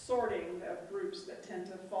sorting of groups that tend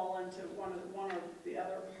to fall into one or the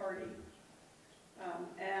other party.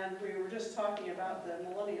 And we were just talking about the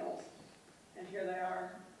millennials, and here they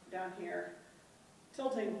are down here,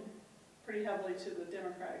 tilting pretty heavily to the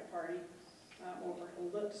Democratic Party,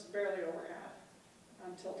 just barely over half,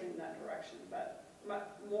 tilting in that direction, but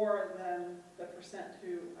more than the percent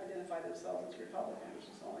who identify themselves as Republican, which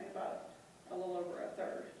is only about a little over a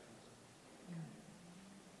third.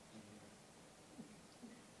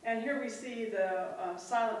 And here we see the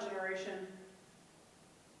silent generation.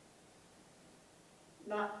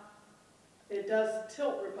 It does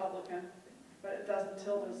tilt Republican, but it doesn't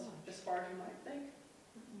tilt as far as you might think.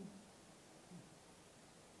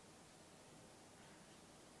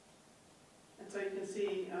 And so you can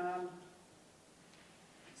see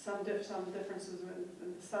some differences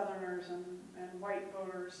in the Southerners and white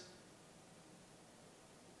voters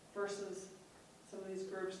versus some of these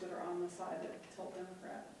groups that are on the side that tilt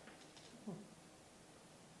Democrat.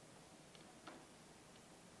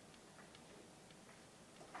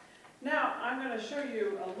 Now, I'm going to show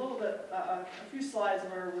you a little bit, a few slides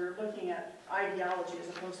where we're looking at ideology as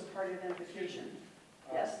opposed to party identification.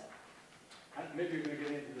 Yes? Maybe you're going to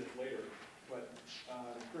get into this later, but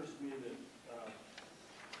it occurs to me that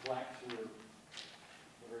blacks who are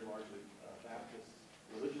very largely Baptists,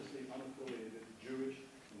 religiously unaffiliated, Jewish,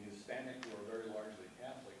 and Hispanic who are very largely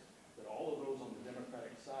Catholics, that all of those on the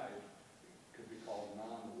Democratic side could be called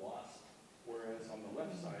non-WASP, whereas on the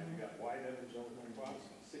left side you got white evangelical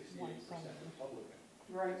Protestant, 68% Republican.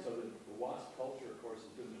 Right. So the WASP culture, of course,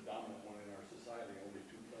 has been the dominant one in our society. Only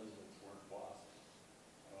 2 presidents weren't WASP.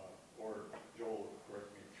 Or Joel,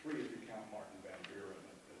 correct me, 3 if you count Martin Van Buren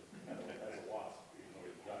as a WASP, even though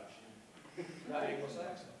he's Dutch. Not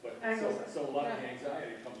Anglo-Saxon. But Anglo-Saxon. so a lot of the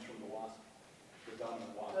anxiety comes from the WASP, the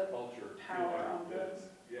dominant WASP culture. Power on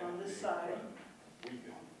this side.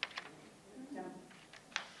 Weakened. Yeah.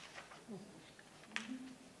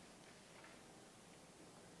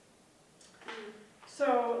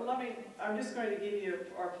 So I'm just going to give you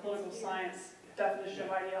our political science definition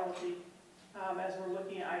of ideology as we're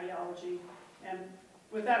looking at ideology. And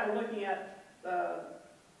with that, we're looking at the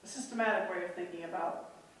systematic way of thinking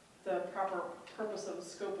about the proper purpose of the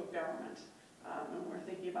scope of government when we're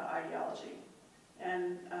thinking about ideology.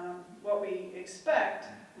 And what we expect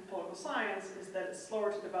in political science is that it's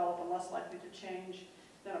slower to develop and less likely to change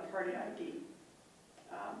than a party ID.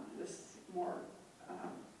 This more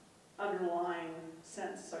underlying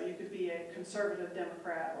sense. So you could be a conservative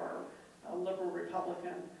Democrat or a liberal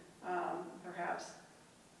Republican, perhaps.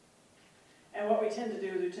 And what we tend to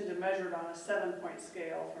do is we tend to measure it on a 7-point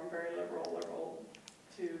scale from very liberal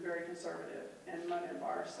to very conservative in mud and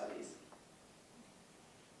bar studies.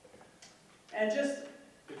 And just,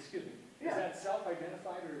 Excuse me, is Yeah. that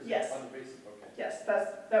self-identified or is Yes. that on the basis? Okay. yes,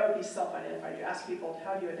 that would be self-identified. You ask people,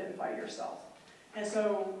 how do you identify yourself? And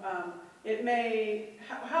so it may,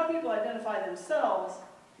 how people identify themselves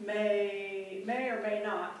may or may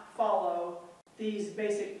not follow these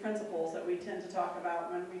basic principles that we tend to talk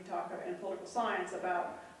about when we talk in political science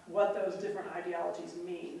about what those different ideologies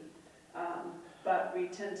mean. But we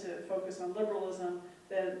tend to focus on liberalism.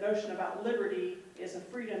 The notion about liberty is a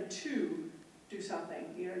freedom to do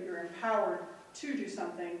something. You know, you're empowered to do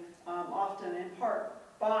something, often in part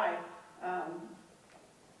by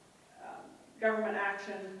government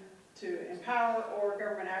action to empower or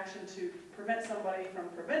government action to prevent somebody from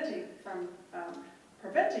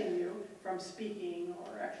preventing you from speaking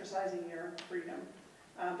or exercising your freedom.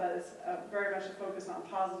 But it's very much a focus on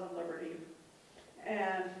positive liberty.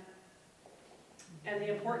 And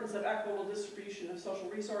the importance of equitable distribution of social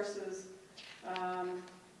resources.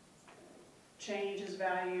 Change is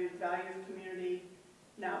valued, value of community.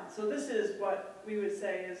 Now, so this is what we would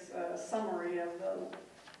say is a summary of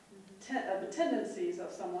the tendencies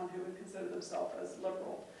of someone who would consider themselves as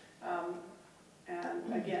liberal.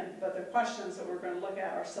 And again, but the questions that we're going to look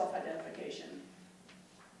at are self-identification,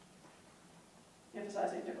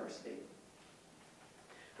 emphasizing diversity.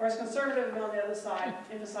 Whereas conservative, on the other side,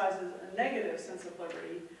 emphasizes a negative sense of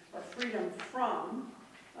liberty or freedom from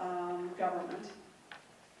government.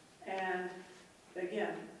 And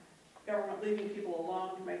again, government leaving people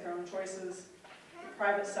alone to make their own choices. The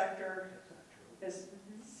private sector is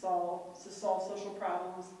to solve social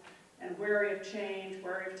problems and wary of change,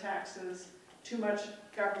 wary of taxes. Too much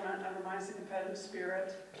government undermines the competitive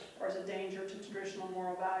spirit or is a danger to traditional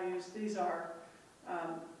moral values. These are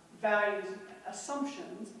values,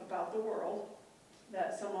 assumptions about the world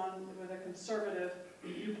that someone with a conservative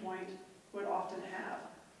viewpoint would often have.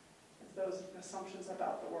 It's those assumptions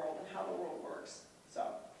about the world and how the world works.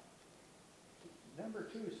 So, Number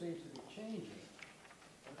 2 seems to be changing.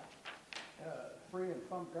 Freedom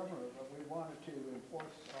from government, but we wanted to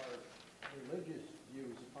enforce our religious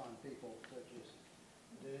views upon people, such as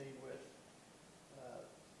dealing with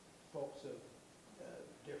folks of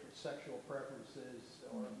different sexual preferences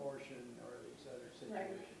or abortion or these other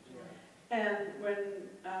situations. right. And when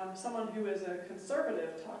someone who is a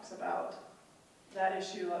conservative talks about that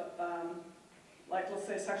issue, like let's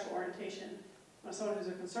say sexual orientation, when someone who's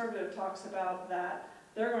a conservative talks about that,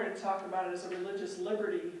 they're going to talk about it as a religious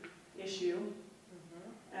liberty issue,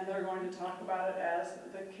 and they're going to talk about it as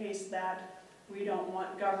the case that we don't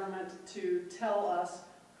want government to tell us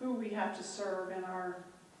who we have to serve in our,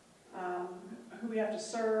 who we have to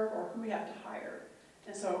serve or who we have to hire.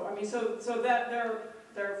 And so, I mean, so that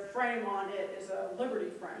their frame on it is a liberty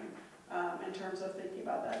frame in terms of thinking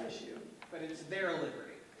about that issue. But it's their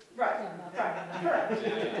liberty. Right, right, correct.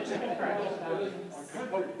 The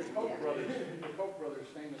Koch brothers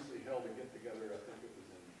famously held a get-together, I think it was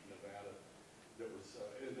in Nevada, that was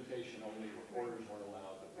invitation only, reporters weren't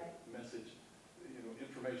allowed, but the message,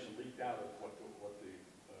 information leaked out of what the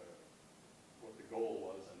goal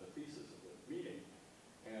was and the thesis of the meeting.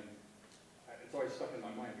 And it's always stuck in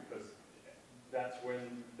my mind because that's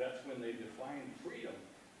when they defined freedom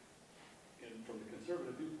from the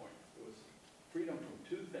conservative viewpoint. It was freedom from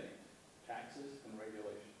 2 things, taxes and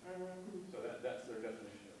regulation. So that's their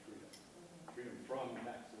definition of freedom. Freedom from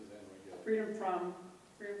taxes and regulation. Freedom from.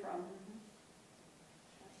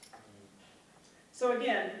 So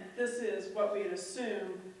again, this is what we'd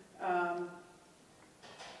assume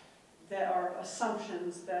that are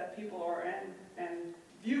assumptions that people are and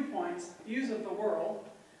viewpoints, views of the world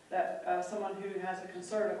that someone who has a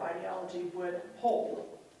conservative ideology would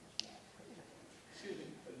hold. Excuse me,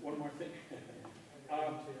 one more thing.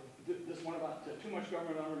 This one about too much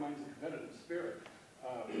government undermines the competitive spirit.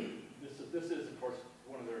 This is, of course,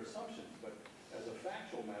 one of their assumptions, but as a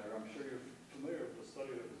factual matter, I'm sure you're familiar with the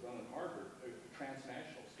study that was done at Harvard, a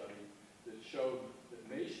transnational study that showed that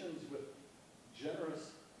nations with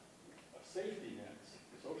generous safety nets,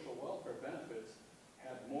 social welfare benefits,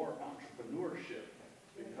 had more entrepreneurship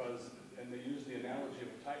because, and they use the analogy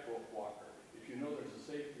of a tightrope walker. If you know there's a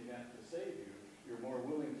safety net to save you, you're more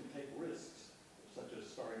willing to take risks, such as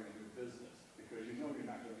starting a new business, because you know you're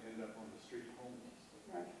not going to end up on the street homeless.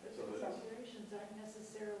 Right. The corporations aren't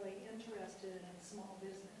necessarily interested in small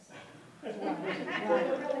business. That's why we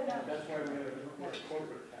have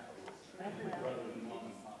corporate capitalism rather than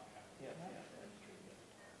mom and pop capitalism.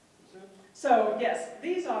 So yes,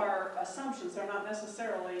 these are assumptions. They're not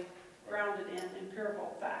necessarily grounded in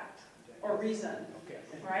empirical fact. or reason,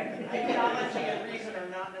 right? Ideology and reason are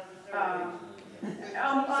not necessarily.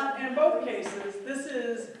 In both cases,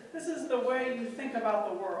 this is the way you think about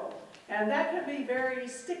the world. And that can be very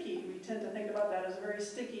sticky. We tend to think about that as very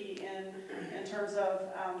sticky in terms of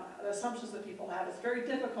the assumptions that people have. It's very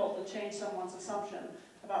difficult to change someone's assumption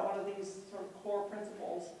about one of these sort of core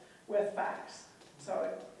principles with facts. So,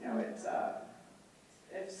 it's,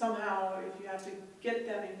 if you have to get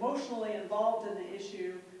them emotionally involved in the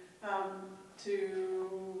issue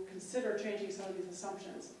to consider changing some of these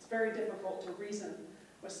assumptions, it's very difficult to reason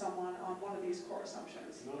with someone on one of these core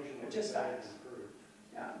assumptions. It's just facts.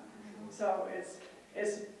 Yeah. So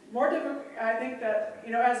it's more difficult. I think that,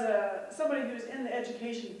 as somebody who's in the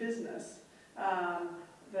education business,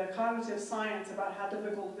 the cognitive science about how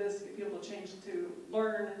difficult it is to get people to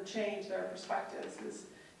learn and change their perspectives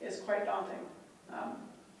is quite daunting.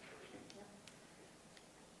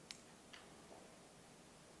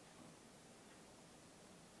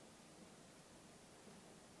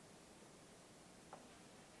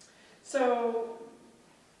 So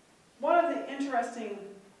one of the interesting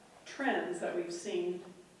trends that we've seen,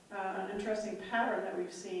 an interesting pattern that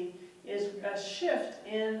we've seen, is a shift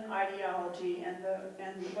in ideology and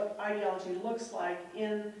what ideology looks like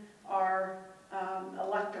in our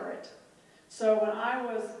electorate. So when I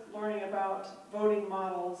was learning about voting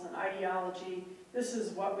models and ideology, this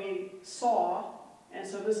is what we saw, and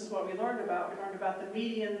so this is what we learned about. We learned about the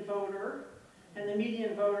median voter, and the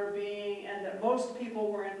median voter being, and that most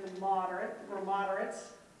people were in the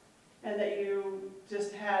moderates, and that you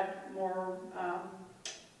just had more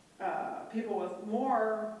people with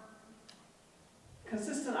more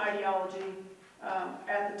consistent ideology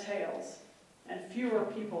at the tails, and fewer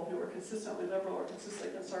people who were consistently liberal or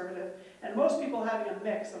consistently conservative, and most people having a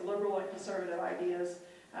mix of liberal and conservative ideas.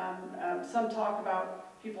 Some talk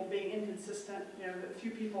about people being inconsistent. That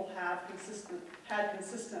few people had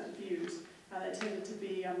consistent views. They tended to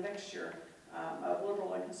be a mixture of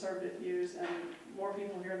liberal and conservative views, and more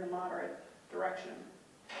people here in the moderate direction.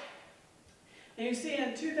 And you see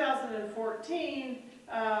in 2014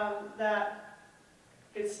 that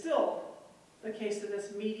it's still the case that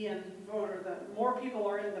this median voter, that more people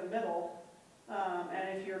are in the middle,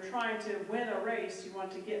 and if you're trying to win a race, you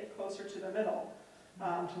want to get closer to the middle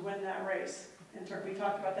to win that race. We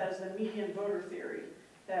talked about that as the median voter theory,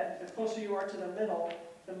 that the closer you are to the middle,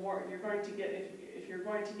 the more you're going to get. If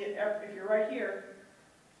you're right here,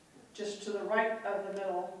 just to the right of the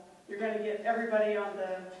middle, you're going to get everybody you're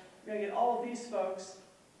going to get all of these folks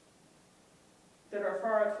that are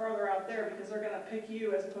farther out there, because they're going to pick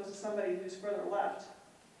you as opposed to somebody who's further left.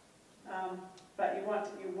 But you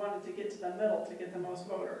wanted to get to the middle to get the most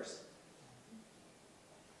voters.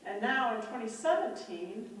 And now in 2017,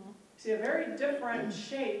 you see a very different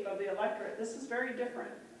shape of the electorate. This is very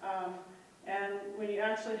different. And when you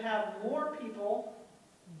actually have more people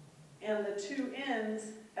in the two ends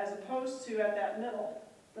as opposed to at that middle,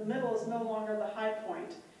 the middle is no longer the high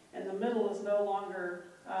point, and the middle is no longer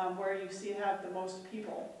where you have the most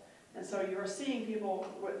people. And so you're seeing people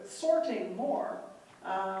sorting more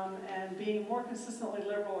and being more consistently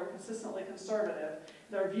liberal or consistently conservative.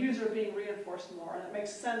 Their views are being reinforced more, and it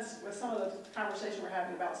makes sense with some of the conversation we're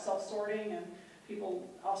having about self-sorting, and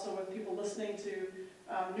with people listening to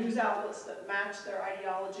news outlets that match their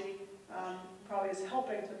ideology, probably is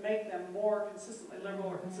helping to make them more consistently liberal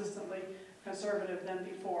or consistently conservative than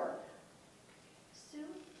before. Sue,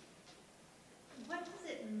 what does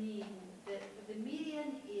it mean that the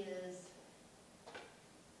median is,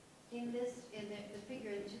 in the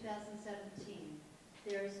figure in 2017,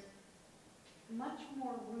 there's much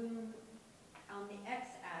more room on the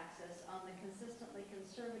x-axis on the consistently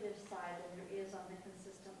conservative side than there is on the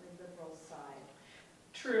consistently liberal side?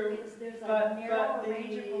 True, There's a narrow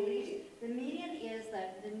range of beliefs. The median is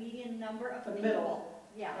the median number of the people. middle.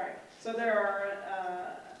 Yeah. Right. So there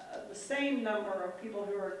are the same number of people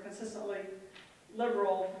who are consistently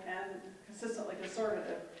liberal and consistently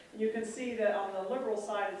conservative. And you can see that on the liberal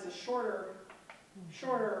side, it's a shorter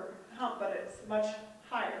hump, but it's much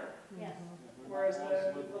higher. Yes. Whereas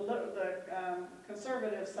the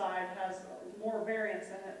conservative side has more variance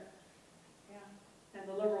in it, Yeah. and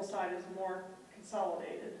the liberal side is more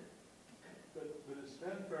consolidated. But it's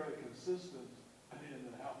been fairly consistent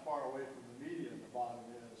in how far away from the median the bottom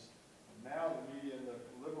is. And now the median, the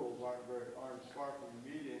liberals aren't as far from the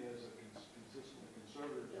median as the consistently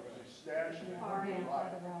conservative. They're stashed in the Far in.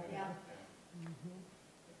 right. Yeah.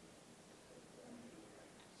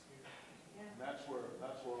 And that's where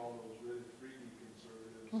all those really freaky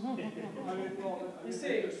conservatives. You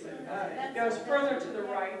see, it goes further to the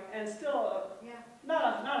right, and still Yeah.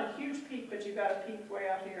 not a huge peak, but you've got a peak way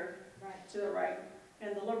out here. Right. to the right,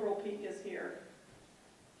 and the liberal peak is here,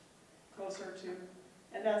 closer to,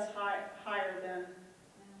 and that's higher than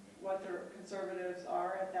what the conservatives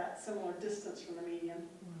are at that similar distance from the median.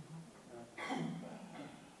 I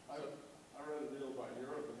read a deal about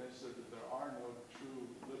Europe, and they said that there are no true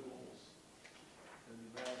liberals in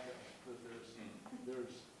America, that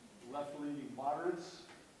there's left-leaning moderates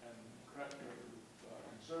and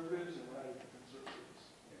conservatives and radical conservatives.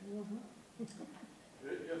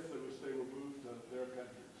 If they were moved to their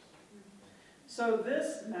countries. So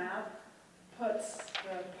this map puts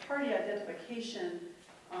the party identification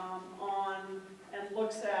on and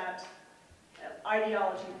looks at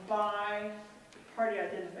ideology by party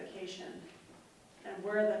identification and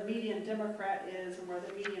where the median Democrat is and where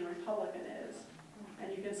the median Republican is.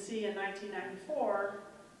 And you can see in 1994,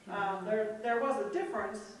 there was a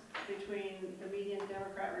difference between the median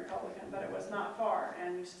Democrat and Republican, but it was not far,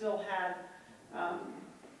 and you still had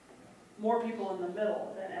more people in the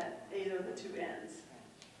middle than at either of the two ends.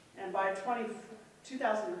 And by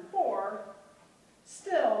 2004,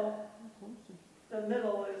 still the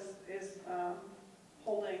middle is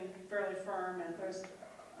holding fairly firm, and there's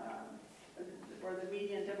where the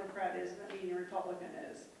median Democrat is and the median Republican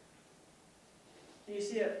is. And you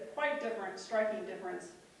see a quite different, striking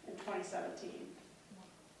difference in 2017.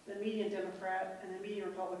 The median Democrat and the median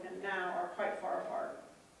Republican now are quite far apart.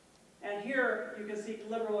 And here you can see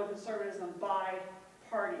liberal and conservatism by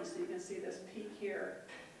party, so you can see this peak here,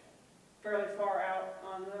 fairly far out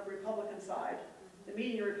on the Republican side. The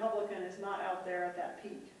median Republican is not out there at that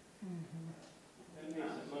peak.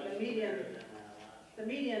 The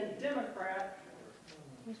median Democrat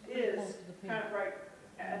is kind of right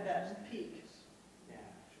at that peak.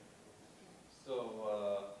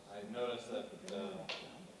 So I've noticed that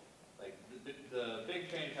like the big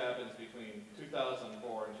change happens between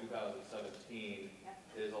 2004 and 2017.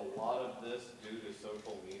 Is a lot of this due to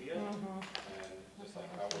social media and just like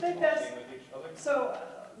how we're talking with each other? So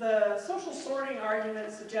the social sorting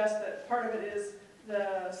argument suggests that part of it is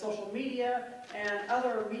the social media and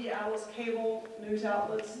other media outlets, cable news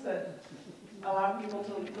outlets that allow people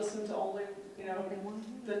to listen to only,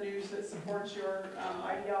 the news that supports your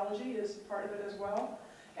ideology is part of it as well.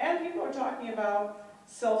 And people are talking about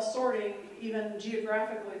self-sorting, even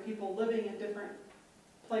geographically, people living in different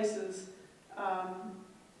places,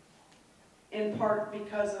 in part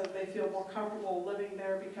because of they feel more comfortable living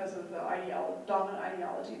there because of the dominant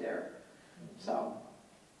ideology there. So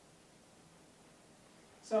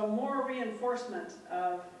more reinforcement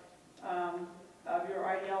of your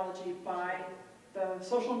ideology by the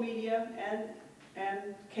social media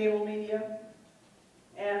and cable media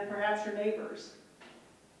and perhaps your neighbors.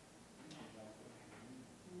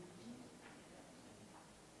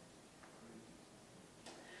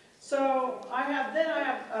 So I have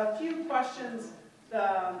a few questions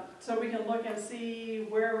so we can look and see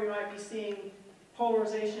where we might be seeing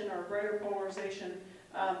polarization or greater polarization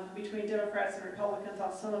between Democrats and Republicans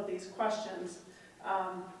on some of these questions.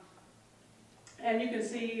 And you can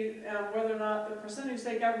see whether or not the percent who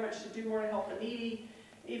say government should do more to help the needy,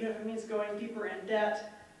 even if it means going deeper in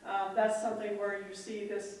debt. That's something where you see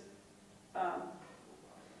this,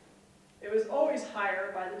 it was always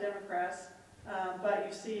higher by the Democrats, but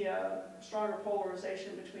you see a stronger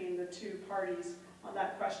polarization between the two parties on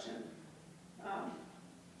that question.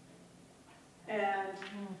 And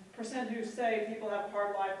percent who say people have a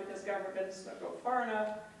hard life because government doesn't go far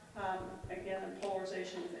enough. Again, the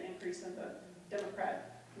polarization is an increase in the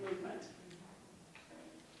Democrat movement.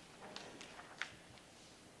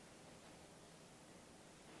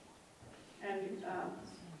 And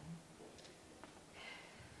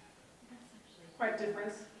quite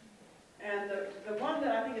difference. And the one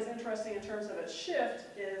that I think is interesting in terms of its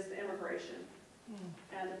shift is the immigration.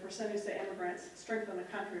 And the percent who say immigrants strengthen the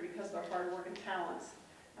country because of their hard work and talents.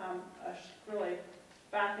 Really,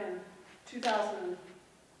 back in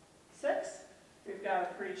 2006, we've got a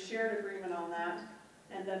pretty shared agreement on that.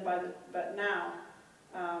 And then but now,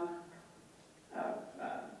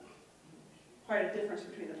 quite a difference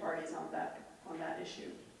between the parties on that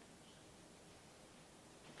issue.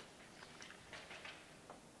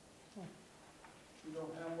 We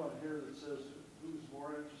don't have one here that says who's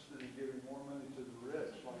more interested in giving more money to the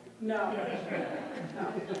rich. No.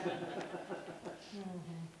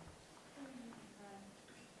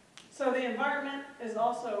 So the environment is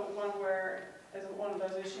also one of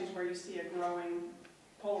those issues where you see a growing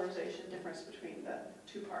polarization difference between the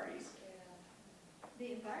two parties.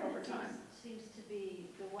 The environment seems to be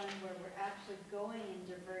the one where we're actually going in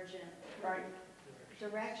divergent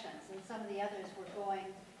directions, and some of the others were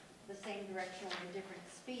going the same direction with different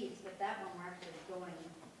speeds, but that one we're actually going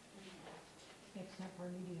Except for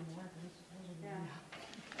medium Americans. Yeah.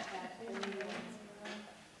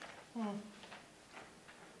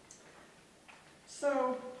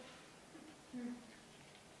 So,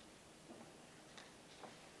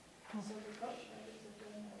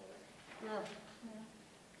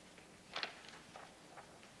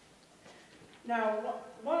 now,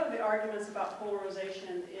 one of the arguments about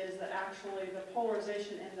polarization is that actually the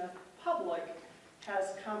polarization in the public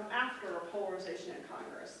has come after a polarization in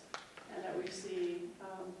Congress. And that we see,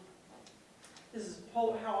 this is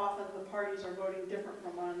how often the parties are voting different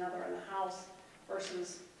from one another in the House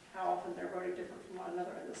versus how often they're voting different from one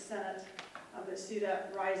another in the Senate. They see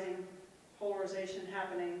that rising polarization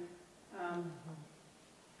happening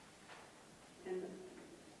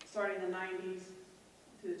starting in the 90s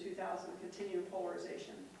to the 2000s, continued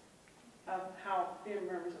polarization of how the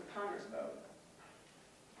members of Congress vote.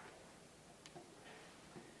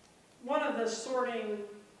 One of the sorting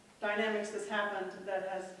dynamics that's happened that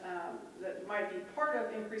has that might be part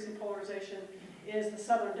of increasing polarization is the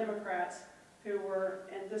Southern Democrats, who were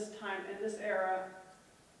in this era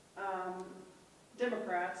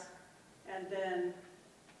Democrats, and then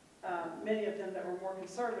many of them that were more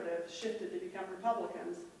conservative shifted to become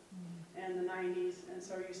Republicans in the 90s, and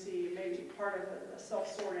so you see maybe part of the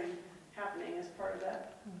self-sorting happening as part of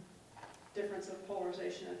that difference of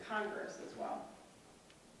polarization in Congress as well.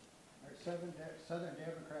 Are Southern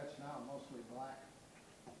Democrats now mostly black?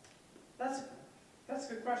 That's a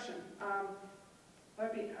good question.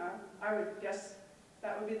 That'd be, I would guess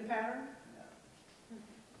that would be the pattern, Yeah.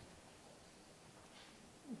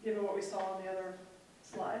 given what we saw on the other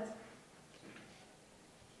slides.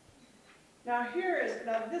 Now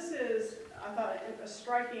this is, I thought, a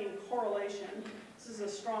striking correlation. This is a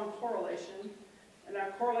strong correlation. And now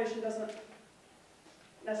correlation doesn't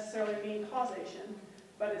necessarily mean causation,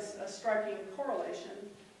 but it's a striking correlation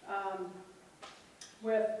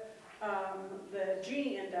with the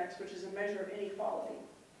Gini index, which is a measure of inequality.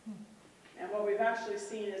 And what we've actually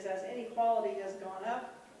seen is as inequality has gone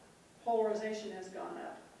up, polarization has gone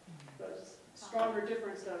up. There's stronger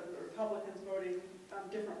difference of the Republicans voting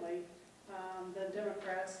differently than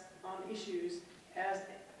Democrats on issues,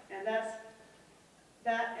 and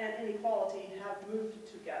that and inequality have moved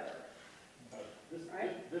together.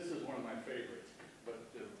 This is one of my favorites, but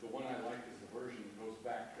the one I like is the version that goes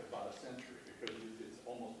back about a century, because it's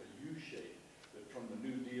almost a U shape, that from the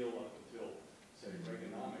New Deal up until, say,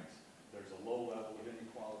 Reaganomics, there's a low level of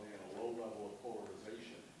inequality and a low level of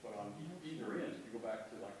polarization. But on either end, if you go back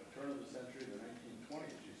to like the turn of the century, the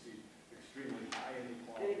 1920s, you see extremely high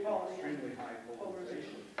inequality extremely high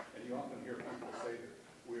polarization. And you often hear people say that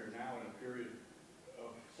we are now in a period of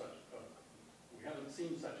we haven't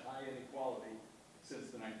seen such high inequality since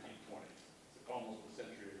the 1920s. It's almost a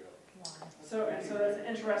century ago. Wow. So that's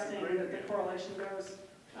interesting that the correlation goes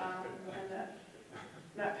in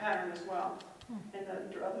that pattern as well, in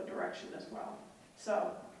the other direction as well.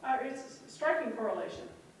 So it's a striking correlation.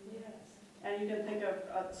 Yes. And you can think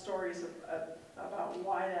of stories about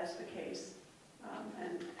why that's the case.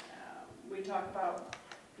 We talk about,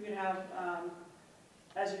 you can have,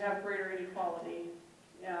 as you have greater inequality,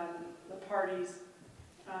 the parties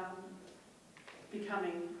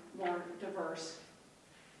becoming more diverse.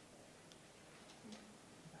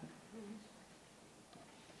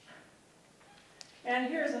 And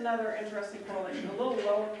here's another interesting correlation, a little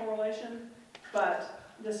lower correlation,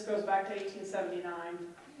 but this goes back to 1879.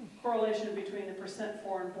 Correlation between the percent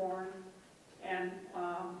foreign born and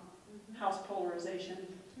house polarization.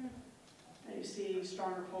 And you see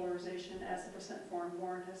stronger polarization as the percent foreign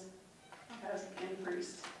born has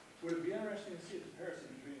increased. Would it be interesting to see a comparison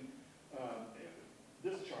between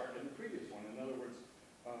this chart and the previous one? In other words,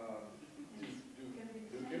 do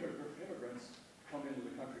immigrants come into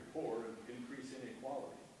the country poor and increase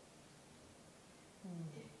inequality?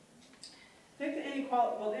 I think the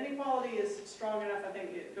inequality is strong enough. I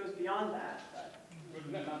think it goes beyond that. But.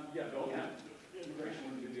 Immigration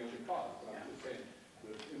wouldn't be the only cause, but I'm just saying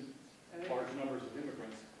that large numbers of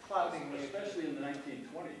immigrants, especially in the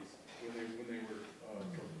 1920s, when they were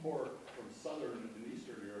from southern and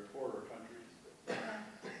eastern Europe, poorer countries.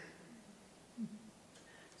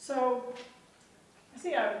 So,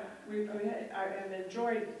 see, I've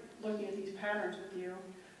enjoyed looking at these patterns with you.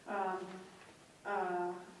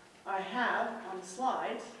 I have on the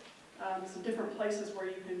slides some different places where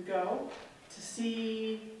you can go to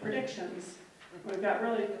see predictions. We've got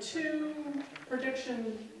really two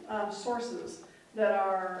prediction sources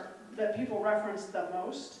that people reference the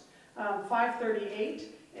most.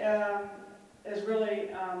 538 is really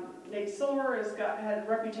Nate Silver had a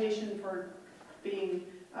reputation for being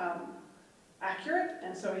accurate,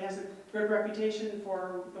 and so he has a good reputation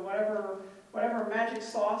for the whatever magic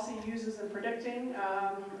sauce he uses in predicting,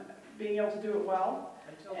 being able to do it well.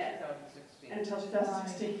 Until 2016. Until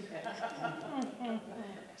 2016.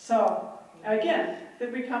 So, again,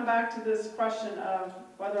 then we come back to this question of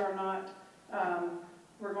whether or not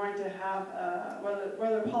we're going to have,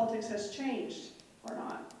 whether politics has changed or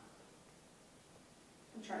not.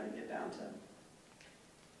 I'm trying to get down to.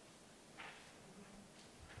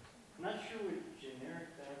 I'm not sure what generic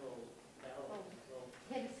ballot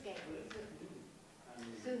Hit escape.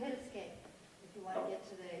 Sue, hit escape if you want to get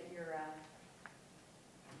to your.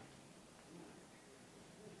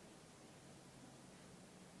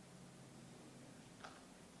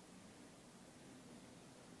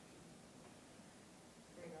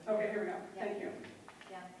 There you go. Okay, here we go. Yeah. Thank you.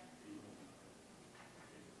 Yeah.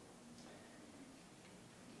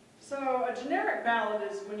 So a generic ballot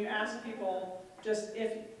is when you ask people just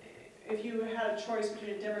if you had a choice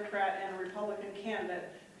between a Democrat and a Republican candidate,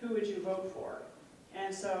 who would you vote for?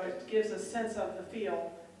 And so it gives a sense of the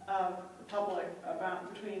feel of the public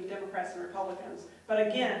about between Democrats and Republicans. But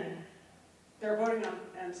again, they're voting on,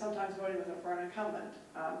 and sometimes voting for an incumbent.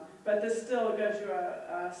 But this still gives you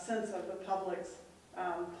a sense of the public's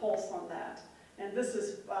pulse on that. And this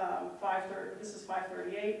is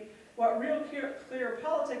 538. What Real Clear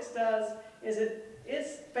Politics does is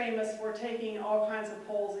it's famous for taking all kinds of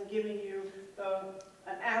polls and giving you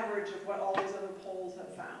an average of what all these other polls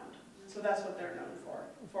have found. So that's what they're known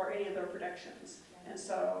for any of their predictions. And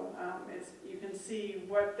so you can see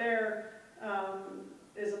what there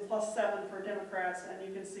is a +7 for Democrats, and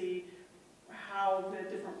you can see how the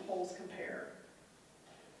different polls compare.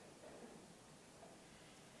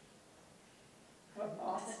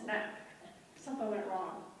 Oh, snap. Something went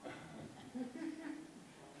wrong.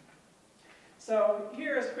 So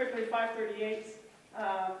here is quickly 538's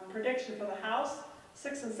prediction for the House.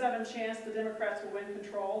 6 in 7 chance the Democrats will win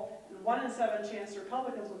control, and 1 in 7 chance the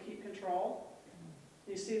Republicans will keep control.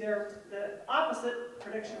 You see there the opposite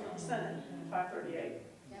prediction for the Senate, 538,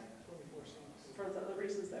 for the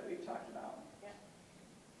reasons that we've talked about.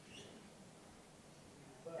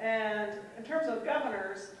 And in terms of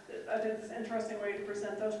governors, I think it's an interesting way to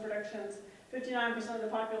present those predictions. 59% of the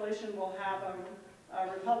population will have a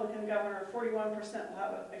Republican governor, 41% will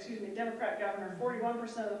have Democrat governor,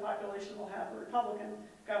 41% of the population will have a Republican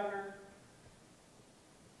governor.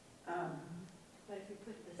 But if you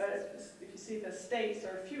put this. But if you see the states,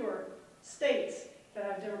 there are fewer states that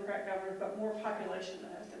have Democrat governors, but more population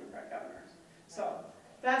that has Democrat governors. So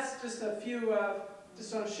that's just a few of,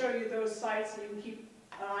 just want to show you those sites, and you can keep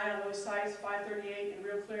an eye on those sites. 538 and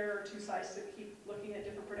Real Clear are 2 sites that keep looking at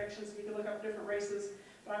different predictions. You can look up different races.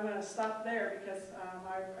 But I'm going to stop there because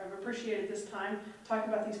I've appreciated this time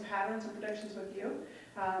talking about these patterns and predictions with you.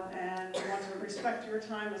 And I want to respect your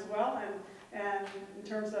time as well, and in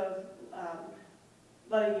terms of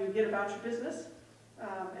letting you get about your business.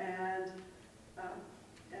 And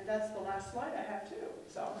that's the last slide I have too.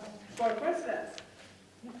 So, what a coincidence.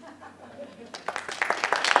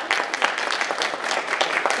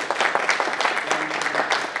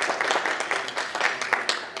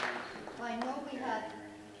 Well, I know we had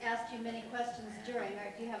asked you many questions during.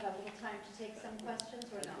 Do you have a little time to take some questions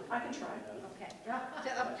or no? I can try. Okay. So,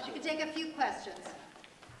 you can take a few questions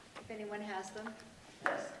if anyone has them.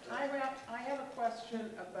 Yes, I have a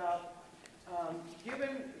question about,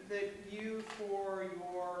 given that you, for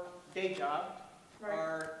your day job,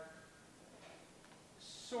 are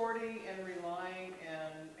sorting and relying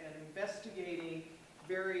and investigating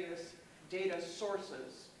various data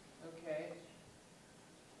sources, okay?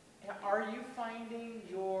 Are you finding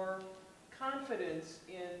your confidence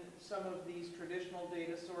in some of these traditional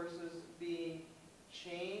data sources being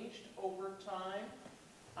changed over time?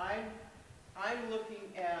 I'm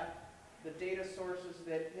looking at the data sources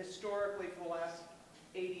that historically for the last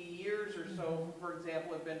 80 years or so, for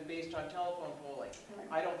example, have been based on telephone polling.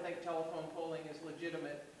 I don't think telephone polling is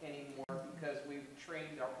legitimate anymore because we've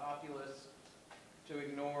trained our populace to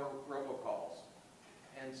ignore robocalls.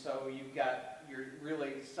 And so you're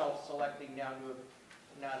really self-selecting down to a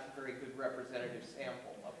not very good representative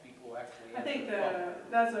sample of people who actually I think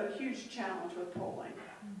that's a huge challenge with polling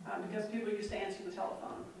because people used to answer the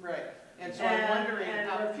telephone. Right. And so I'm wondering and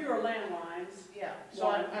how... there are fewer landlines. Yeah.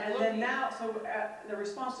 So I'm and looking... then now, the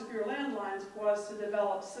response to fewer landlines was to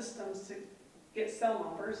develop systems to get cell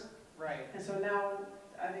numbers. Right. And so now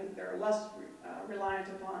I think they're less reliant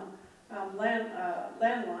upon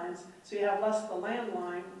landlines, so you have less of the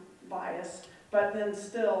landline bias, but then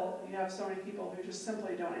still you have so many people who just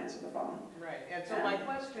simply don't answer the phone. Right. And so my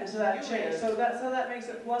question and so that to you changed. is... So that makes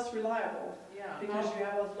it less reliable. Yeah. Yeah. because you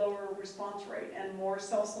have a lower response rate and more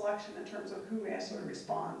self-selection in terms of who actually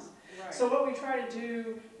responds. Right. So what we try to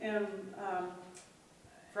do in,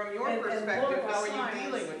 From your in perspective, political how are you science-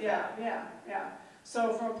 dealing with yeah, that? Yeah.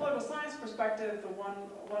 So from a political science perspective,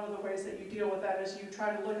 one of the ways that you deal with that is you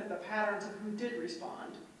try to look at the patterns of who did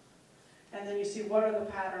respond. And then you see what are the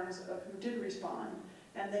patterns of who did respond.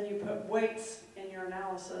 And then you put weights in your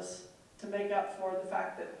analysis to make up for the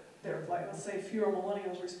fact that there, like, let's say fewer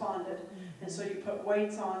millennials responded. And so you put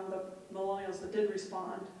weights on the millennials that did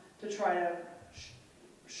respond to try to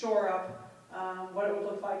shore up what it would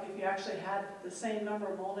look like if you actually had the same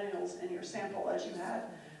number of millennials in your sample as you had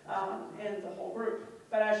in the whole group.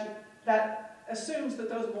 But that assumes that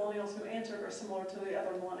those millennials who answered are similar to the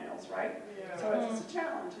other millennials, right? Yeah. So it's a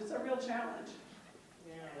challenge, it's a real challenge.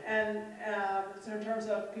 Yeah. And so in terms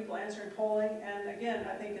of people answering polling, and again,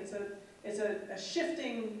 I think it's a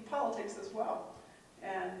shifting politics as well.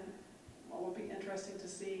 And what will be interesting to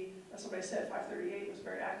see, as somebody said, 538 was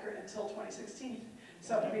very accurate until 2016.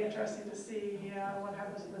 So it'll be interesting to see what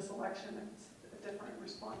happens in this election. It's a different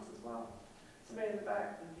response as well. Somebody in the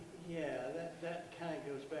back. Yeah, that kind of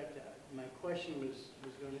goes back to, my question was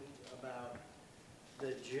going to, about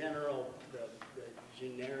the general, the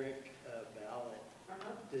generic ballot.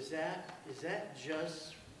 Is that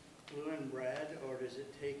just blue and red, or does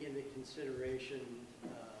it take into consideration,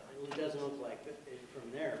 it doesn't look like it from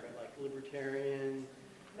there, but like libertarian?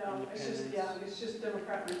 No, it's just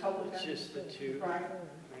Democrat and Republican. It's just the two? Right.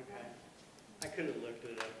 Okay. I could have looked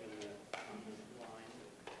it up in the line.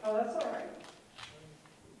 Oh, that's all right.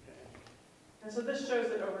 Okay. And so this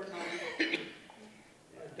shows it over time.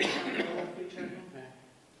 Feature. Okay.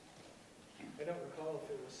 I don't recall if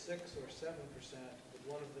it was 6 or 7%, but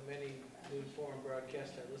one of the many noon forum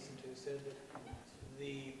broadcasts I listened to said that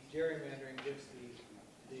the gerrymandering gives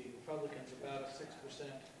the Republicans about a 6%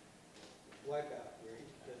 wipeout rate,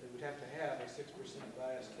 that they would have to have a 6%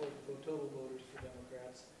 bias toward the total voters for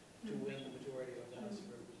Democrats to win the majority of the House of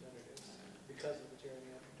Representatives because of the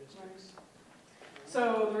gerrymandering districts.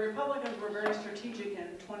 So the Republicans were very strategic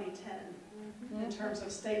in 2010 in terms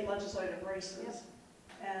of state legislative races.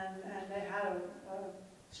 And they had a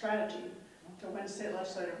strategy to win state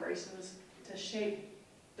legislative races to shape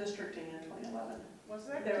districting in 2011. Was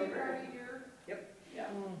that They were Tea very- Party year? Yeah.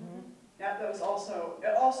 Yeah, that was also,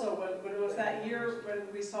 when it was that year when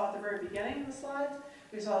we saw at the very beginning of the slides,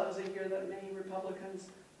 we saw it was a year that many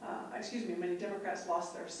many Democrats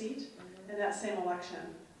lost their seat in that same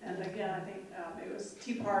election. And again, I think it was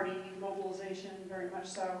Tea Party mobilization, very much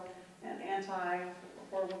so, and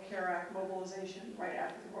anti-Affordable Care Act mobilization right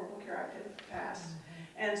after the Affordable Care Act had passed.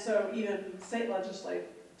 And so even state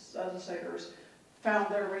legislators found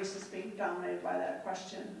their races being dominated by that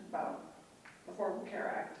question about Affordable Care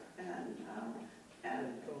Act,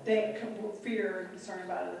 and they were fear and concern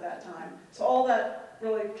about it at that time. So all that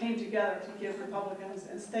really came together to give Republicans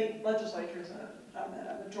and state legislatures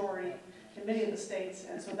a majority in many of the states,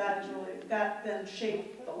 and so that then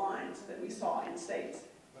shaped the lines that we saw in states,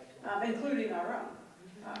 including our own.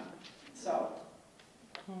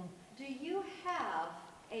 Do you have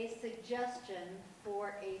a suggestion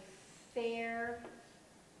for a fair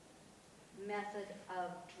method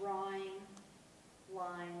of drawing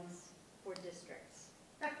lines for districts?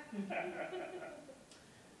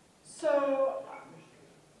 So,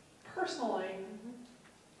 personally,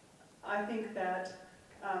 I think that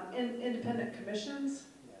independent commissions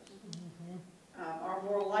are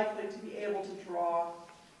more likely to be able to draw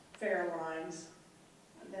fair lines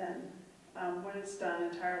than when it's done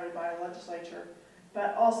entirely by a legislature.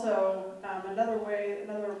 But also, another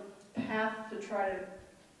path to try to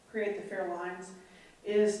create the fair lines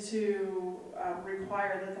is to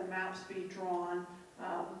require that the maps be drawn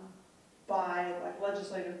by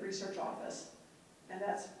legislative research office. And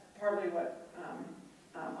that's partly what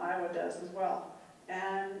Iowa does as well.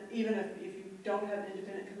 And even if you don't have an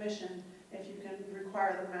independent commission, if you can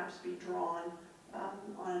require the maps be drawn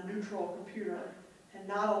on a neutral computer and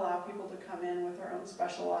not allow people to come in with their own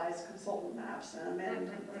specialized consultant maps and amend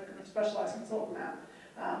a specialized consultant map,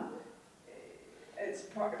 it's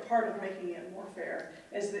part of making it more fair,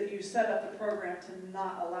 is that you set up the program to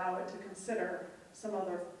not allow it to consider some of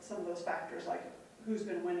those factors, like who's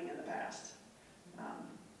been winning in the past.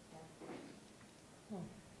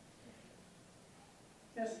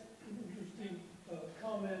 Yes? Interesting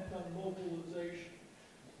comment on mobilization.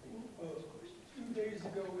 2 days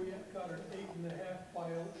ago, we got an 8.5 by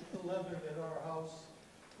 11 at our house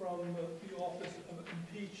from the office of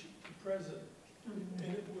impeach the president.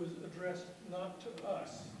 And it was addressed not to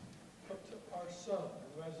us, but to our son,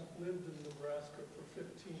 who hasn't lived in Nebraska for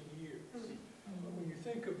 15 years. when you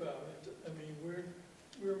think about it, I mean, we're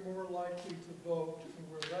more likely to vote, and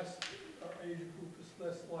our age group is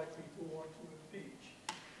less likely to want to impeach.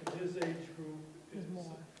 And his age group is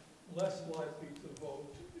less likely to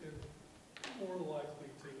vote and more likely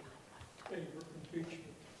to favor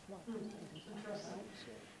impeachment. Interesting.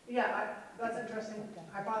 Yeah, that's interesting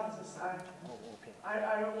hypothesis.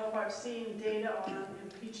 I don't know if I've seen data on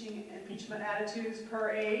impeachment attitudes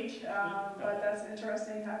per age, but that's an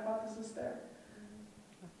interesting hypothesis there.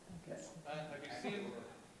 Yes. Have you seen,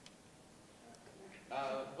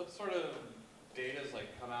 what sort of data's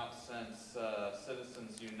like come out since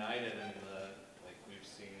Citizens United and we've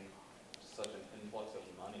seen such an influx of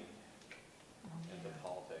money into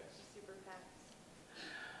politics? Super PACs.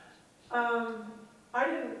 I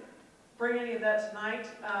didn't bring any of that tonight.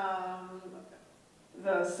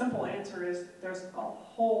 The simple answer is there's a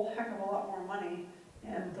whole heck of a lot more money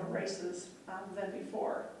in the races than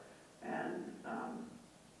before. And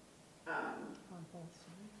I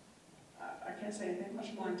can't say anything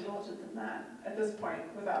much more intelligent than that at this point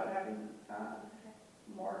without having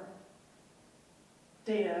more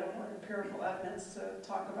data or empirical evidence to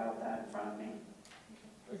talk about that in front of me.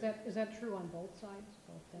 Is that true on both sides?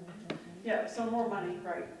 Yeah, so more money,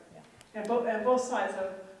 right. Yeah. And both sides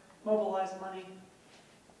have mobilized money.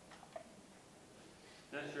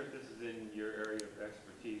 Not sure if this is in your area of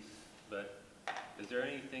expertise, but is there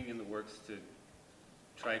anything in the works to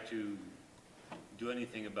try to do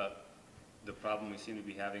anything about the problem we seem to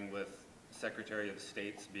be having with Secretary of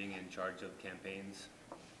States being in charge of campaigns?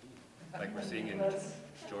 Like we're seeing in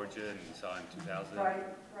Georgia and we saw in 2000. Right.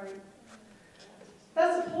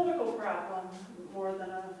 That's a political problem more than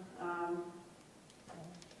a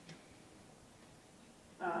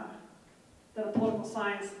political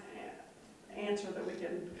science answer that we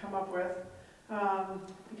can come up with,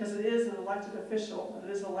 because it is an elected official, it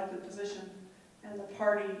is an elected position, and the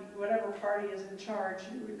party, whatever party is in charge,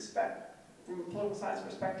 you would expect, from a political science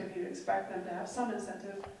perspective, you'd expect them to have some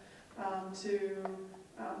incentive to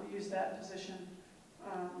use that position.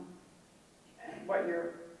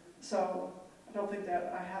 So I don't think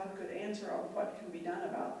that I have a good answer on what can be done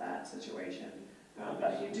about that situation.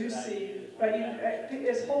 But you do see,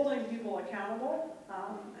 it's holding people accountable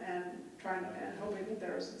and trying and hoping that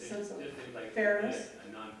there's a sense of fairness.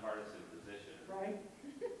 A nonpartisan position. Right.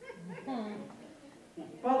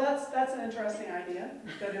 Well, that's an interesting idea,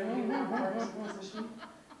 that it would be a nonpartisan position.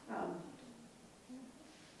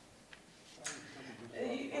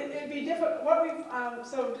 It'd be difficult. What we've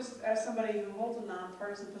so just as somebody who holds a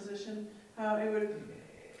nonpartisan position,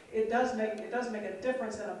 it does make a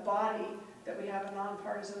difference in a body that we have a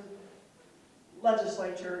nonpartisan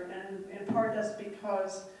legislature, and in part that's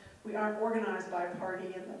because we aren't organized by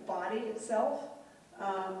party in the body itself,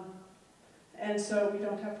 and so we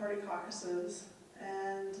don't have party caucuses,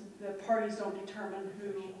 and the parties don't determine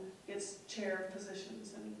who gets chair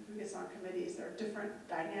positions and who gets on committees. There are different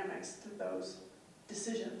dynamics to those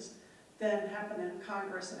decisions than happen in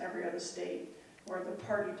Congress and every other state, where the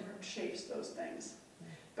party shapes those things.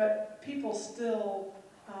 But people still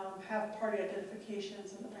have party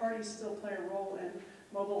identifications, and the parties still play a role in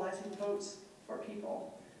mobilizing votes for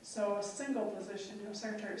people. So a single position,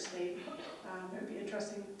 Secretary of State, it would be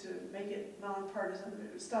interesting to make it nonpartisan.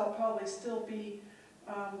 It would probably still be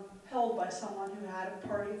held by someone who had a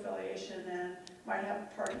party affiliation and might have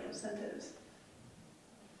party incentives.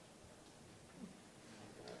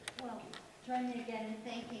 Well, join me again in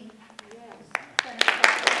thanking